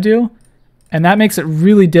want to do. And that makes it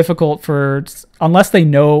really difficult for, unless they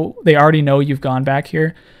already know you've gone back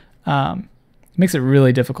here, it makes it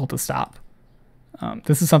really difficult to stop.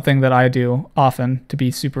 This is something that I do often to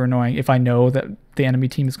be super annoying. If I know that the enemy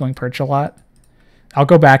team is going perch a lot, I'll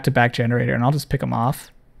go back to back generator and I'll just pick them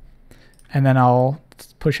off. And then I'll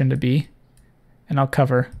push into B and I'll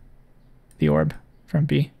cover the orb from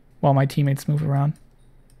B while my teammates move around.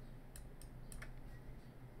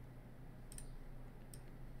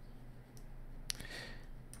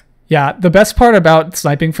 Yeah, the best part about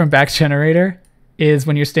sniping from back generator is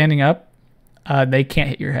when you're standing up, they can't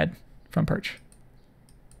hit your head from perch.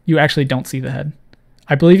 you actually don't see the head.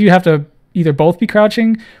 I believe you have to either both be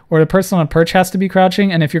crouching or the person on perch has to be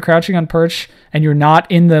crouching. And if you're crouching on perch and you're not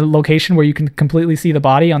in the location where you can completely see the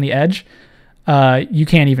body on the edge, you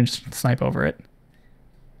can't even snipe over it.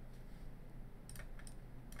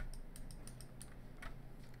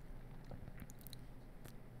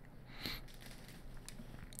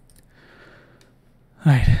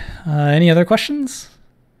 All right. Any other questions?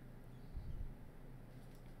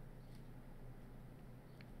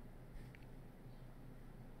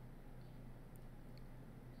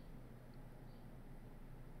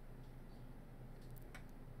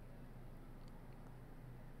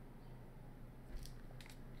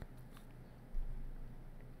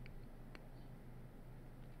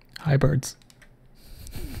 Hi, birds.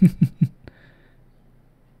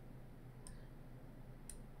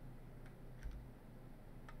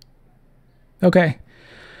 Okay.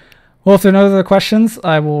 Well, if there are no other questions,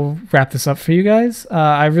 I will wrap this up for you guys.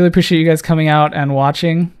 I really appreciate you guys coming out and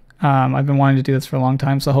watching. I've been wanting to do this for a long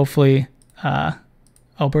time, so hopefully...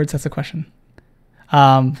 oh, birds, that's a question.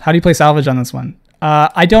 How do you play salvage on this one?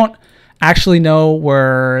 I don't actually know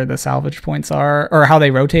where the salvage points are, or how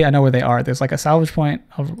they rotate. I know where they are. There's like a salvage point.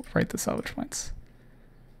 I'll write the salvage points.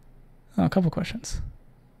 Oh, a couple questions.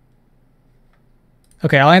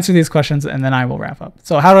 Okay, I'll answer these questions and then I will wrap up.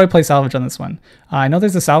 So how do I play salvage on this one? I know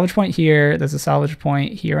there's a salvage point here. There's a salvage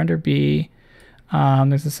point here under B.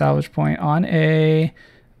 There's a salvage point on A.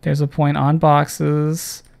 There's a point on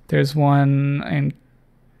boxes. There's one in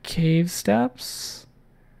cave steps.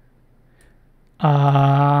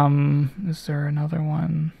 Is there another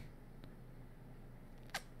one?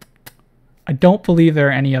 I don't believe there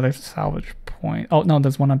are any other salvage point. Oh, no,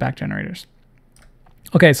 there's one on back generators.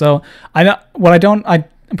 Okay, so I'm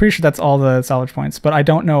pretty sure that's all the salvage points, but I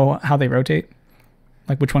don't know how they rotate.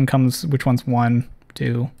 Like which one's 1,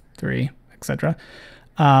 2, 3, etc.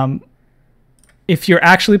 If you're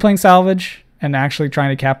actually playing salvage and actually trying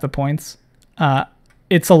to cap the points,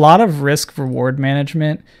 it's a lot of risk reward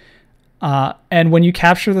management. And when you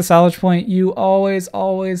capture the salvage point, you always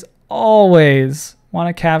want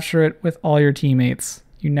to capture it with all your teammates.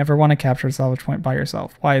 You never want to capture a salvage point by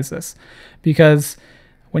yourself. Why is this? Because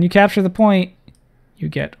when you capture the point, you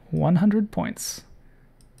get 100 points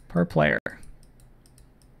per player.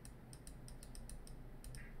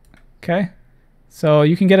 Okay? So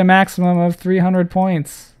you can get a maximum of 300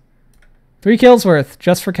 points. 3 kills worth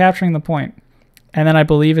just for capturing the point. And then I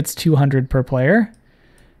believe it's 200 per player.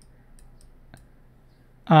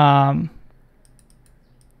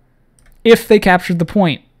 If they captured the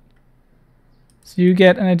point. So you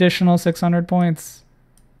get an additional 600 points.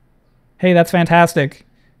 Hey, that's fantastic.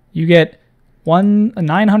 You get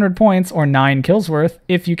 900 points or 9 kills worth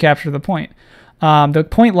if you capture the point. The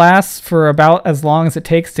point lasts for about as long as it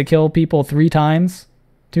takes to kill people 3 times,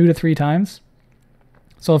 2 to 3 times.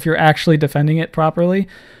 So if you're actually defending it properly,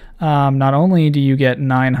 not only do you get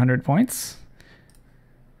 900 points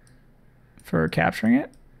for capturing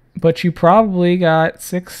it, but you probably got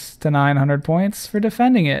 600 to 900 points for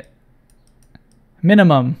defending it.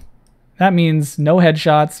 Minimum. That means no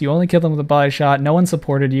headshots. You only killed them with a body shot. No one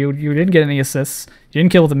supported you. You didn't get any assists. You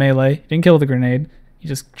didn't kill with a melee. You didn't kill with a grenade. You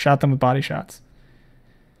just shot them with body shots.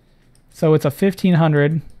 So it's a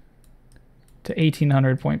 1,500 to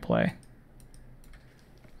 1,800 point play.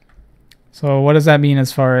 So what does that mean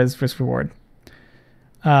as far as risk reward?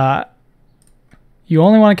 You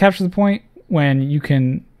only want to capture the point when you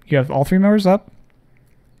have all 3 members up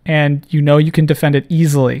and you know you can defend it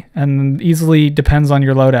easily, and easily depends on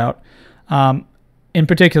your loadout. In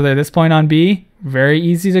particular, this point on B, very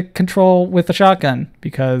easy to control with a shotgun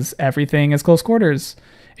because everything is close quarters.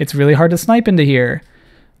 It's really hard to snipe into here.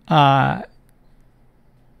 As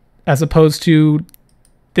opposed to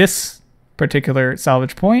this particular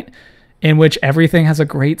salvage point in which everything has a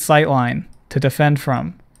great sight line to defend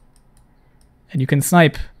from. And you can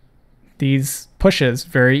snipe these pushes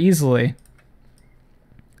very easily.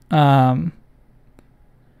 And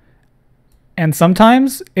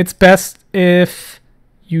sometimes it's best if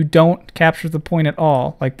you don't capture the point at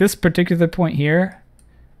all. Like this particular point here,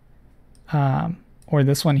 or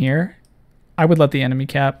this one here, I would let the enemy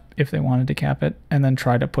cap if they wanted to cap it and then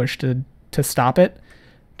try to push to stop it.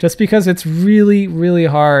 Just because it's really, really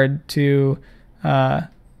hard to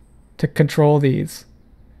control these.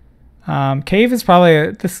 Cave is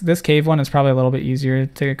probably, this cave one is probably a little bit easier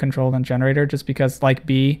to control than generator, just because like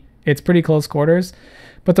B, it's pretty close quarters.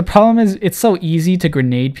 But the problem is it's so easy to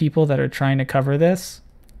grenade people that are trying to cover this.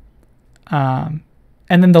 And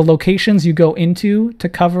then the locations you go into to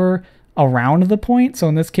cover around the point. So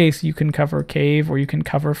in this case, you can cover cave or you can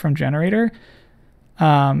cover from generator.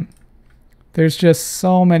 There's just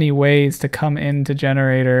so many ways to come into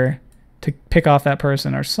generator to pick off that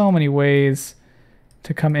person, or so many ways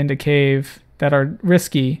to come into cave that are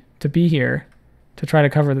risky to be here to try to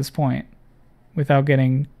cover this point without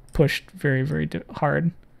getting pushed very, very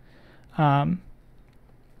hard.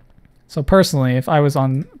 So personally, if I was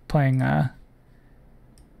on playing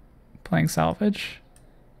salvage,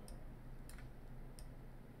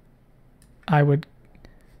 I would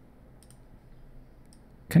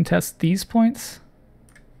contest these points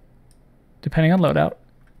depending on loadout,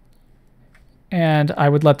 and I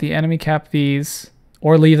would let the enemy cap these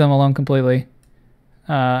or leave them alone completely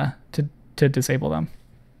to disable them.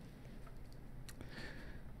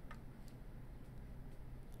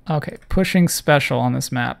 Okay, pushing special on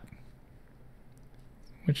this map,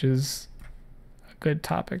 which is a good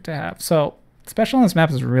topic to have. So special on this map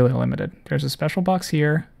is really limited. There's a special box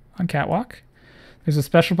here on Catwalk. There's a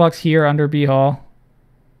special box here under B Hall,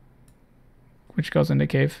 which goes into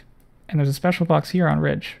cave. And there's a special box here on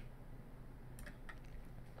Ridge.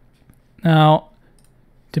 Now,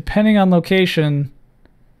 depending on location,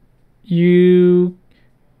 you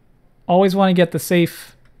always want to get the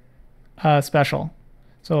safe special.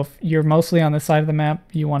 So if you're mostly on this side of the map,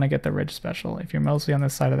 you want to get the Ridge special. If you're mostly on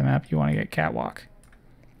this side of the map, you want to get Catwalk.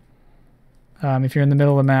 If you're in the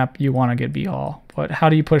middle of the map, you want to get B Hall. But how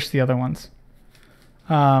do you push the other ones?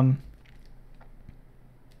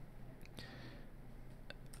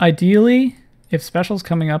 Ideally, if special's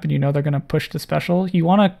coming up and you know they're going to push the special, you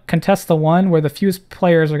want to contest the one where the fewest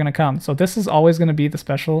players are going to come. So this is always going to be the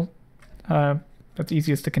special that's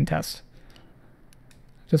easiest to contest.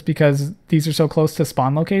 Just because these are so close to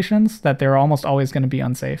spawn locations that they're almost always going to be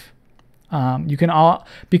unsafe.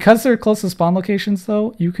 Because they're close to spawn locations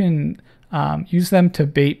though, you can use them to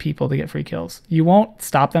bait people to get free kills. You won't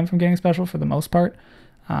stop them from getting special for the most part,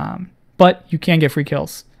 but you can get free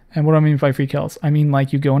kills. And what do I mean by free kills? I mean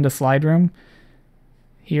like you go into slide room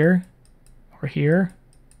here or here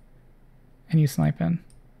and you snipe in.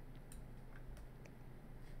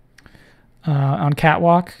 On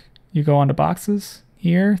Catwalk, you go onto boxes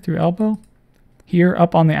here through elbow, here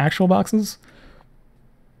up on the actual boxes,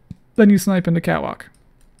 then you snipe into Catwalk.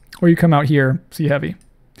 Or you come out here, see heavy,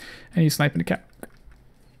 and you snipe into Catwalk.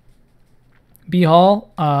 B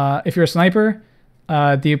Hall, if you're a sniper,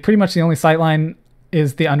 pretty much the only sight line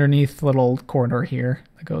is the underneath little corridor here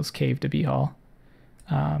that goes cave to B Hall.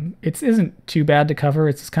 It isn't too bad to cover.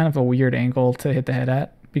 It's kind of a weird angle to hit the head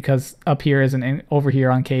at because up here is over here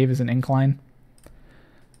on cave is an incline.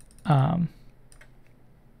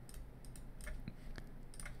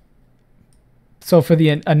 So for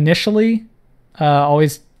the initially,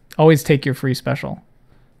 always take your free special.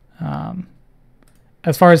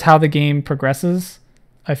 As far as how the game progresses,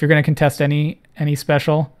 if you're going to contest any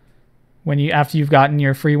special, after you've gotten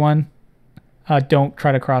your free one, don't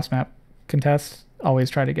try to cross map contest. Always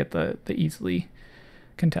try to get the easily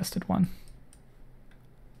contested one.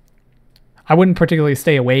 I wouldn't particularly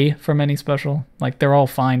stay away from any special. Like they're all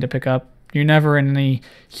fine to pick up. You're never in any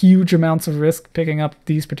huge amounts of risk picking up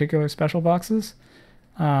these particular special boxes.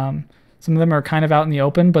 Some of them are kind of out in the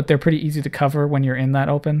open, but they're pretty easy to cover when you're in that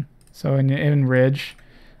open. So in Ridge,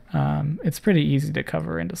 it's pretty easy to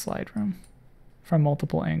cover into slide room from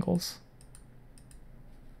multiple angles.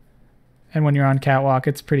 And when you're on Catwalk,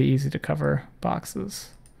 it's pretty easy to cover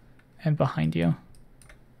boxes and behind you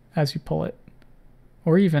as you pull it,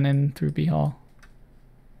 or even in through B Hall.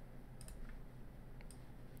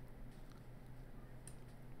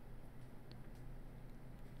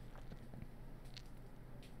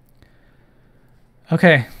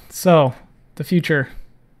 Okay, so the future,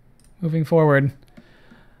 moving forward.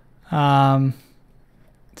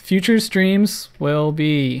 Future streams will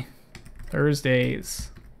be Thursdays.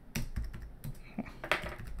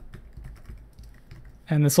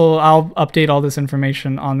 And I'll update all this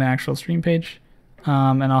information on the actual stream page,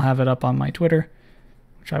 and I'll have it up on my Twitter,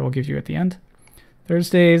 which I will give you at the end.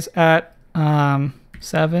 Thursdays at 7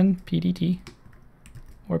 PDT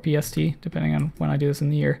or PST, depending on when I do this in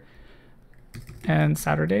the year. And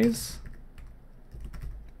Saturdays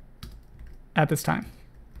at this time,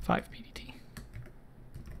 5 PDT.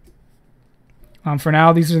 For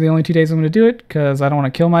now, these are the only 2 days I'm going to do it because I don't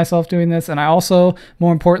want to kill myself doing this. And I also,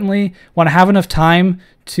 more importantly, want to have enough time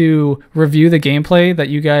to review the gameplay that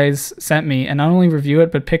you guys sent me. And not only review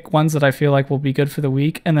it, but pick ones that I feel like will be good for the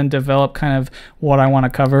week and then develop kind of what I want to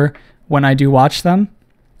cover when I do watch them.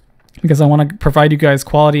 Because I want to provide you guys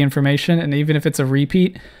quality information. And even if it's a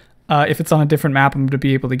repeat, if it's on a different map, I'm going to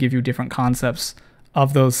be able to give you different concepts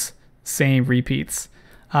of those same repeats.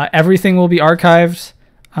 Everything will be archived.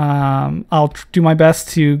 I'll do my best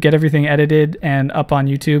to get everything edited and up on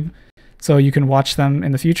YouTube so you can watch them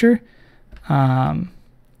in the future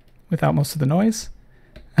without most of the noise.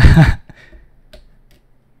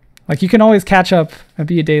 Like, you can always catch up and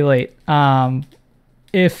be a day late.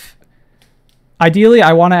 If ideally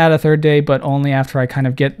I want to add a third day, but only after I kind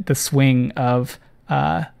of get the swing of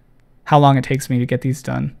how long it takes me to get these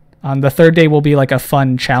done. The third day will be like a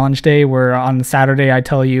fun challenge day where on Saturday I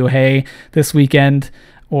tell you, hey, this weekend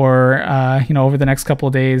or over the next couple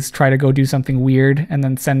of days, try to go do something weird, and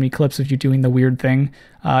then send me clips of you doing the weird thing.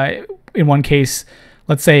 In one case,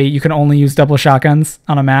 let's say you can only use double shotguns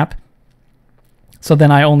on a map. So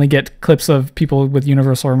then I only get clips of people with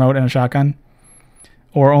universal remote and a shotgun,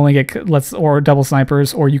 or only get or double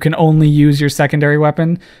snipers, or you can only use your secondary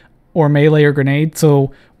weapon or melee or grenade.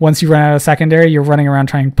 So once you run out of secondary, you're running around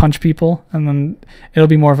trying to punch people, and then it'll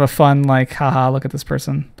be more of a fun, like, haha, look at this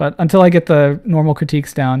person. But until I get the normal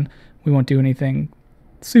critiques down, we won't do anything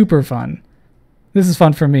super fun. This is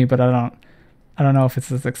fun for me, but I don't know if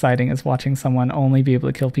it's as exciting as watching someone only be able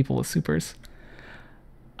to kill people with supers.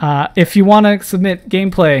 If you want to submit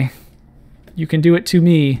gameplay, you can do it to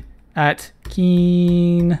me at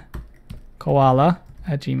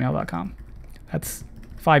keenkoala@gmail.com. That's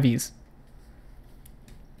 5 E's.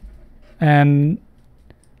 And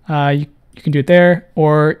you can do it there,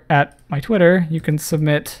 or at my Twitter, you can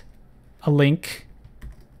submit a link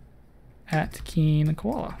at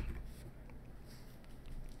keenkoala.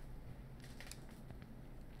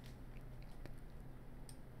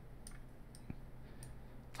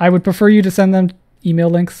 I would prefer you to send them email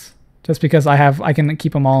links, just because I can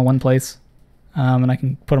keep them all in one place, and I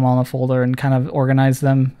can put them all in a folder and kind of organize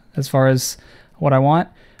them as far as what I want.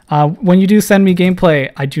 When you do send me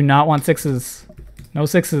gameplay, I do not want 6s. No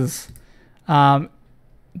 6s.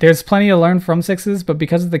 There's plenty to learn from 6s, but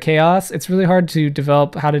because of the chaos, it's really hard to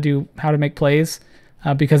develop how to make plays,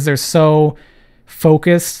 because they're so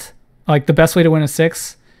focused. Like, the best way to win a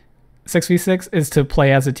 6v6 is to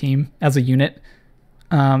play as a team, as a unit.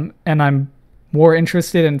 And I'm more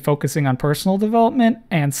interested in focusing on personal development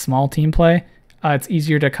and small team play. It's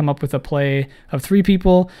easier to come up with a play of 3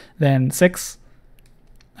 people than 6.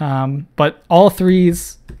 But all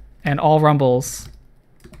 3s and all rumbles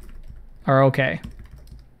are okay.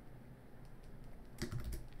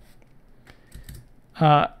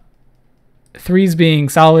 3s being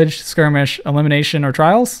salvage, skirmish, elimination, or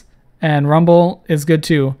trials. And rumble is good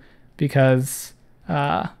too, because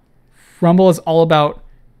rumble is all about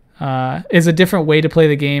is a different way to play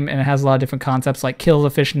the game, and it has a lot of different concepts like kill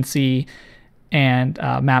efficiency and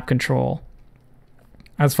map control,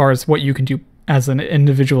 as far as what you can do as an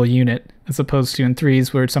individual unit, as opposed to in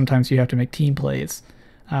 3s where sometimes you have to make team plays.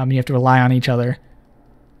 You have to rely on each other.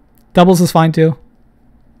 Doubles is fine too.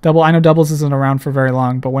 I know doubles isn't around for very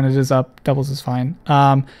long, but when it is up, doubles is fine.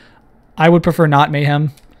 I would prefer not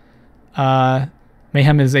Mayhem.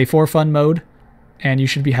 Mayhem is a for fun mode, and you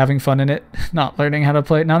should be having fun in it, not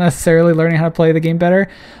necessarily learning how to play the game better.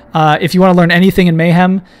 If you want to learn anything in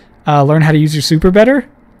Mayhem, learn how to use your super better,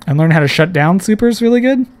 and learn how to shut down supers really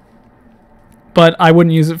good. But I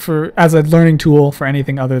wouldn't use it as a learning tool for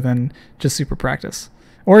anything other than just super practice,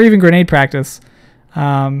 or even grenade practice.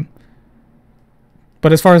 But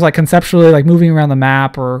as far as like conceptually, like moving around the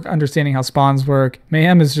map or understanding how spawns work,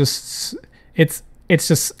 Mayhem is just it's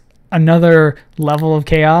just another level of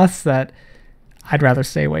chaos that I'd rather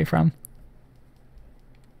stay away from.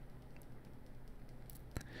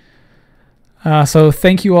 So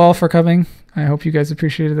thank you all for coming. I hope you guys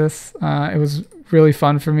appreciated this. It was really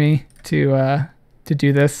fun for me to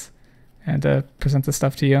do this and to present this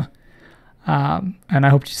stuff to you. And I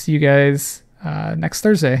hope to see you guys next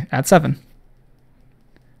Thursday at 7.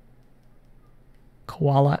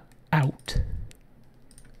 Koala out.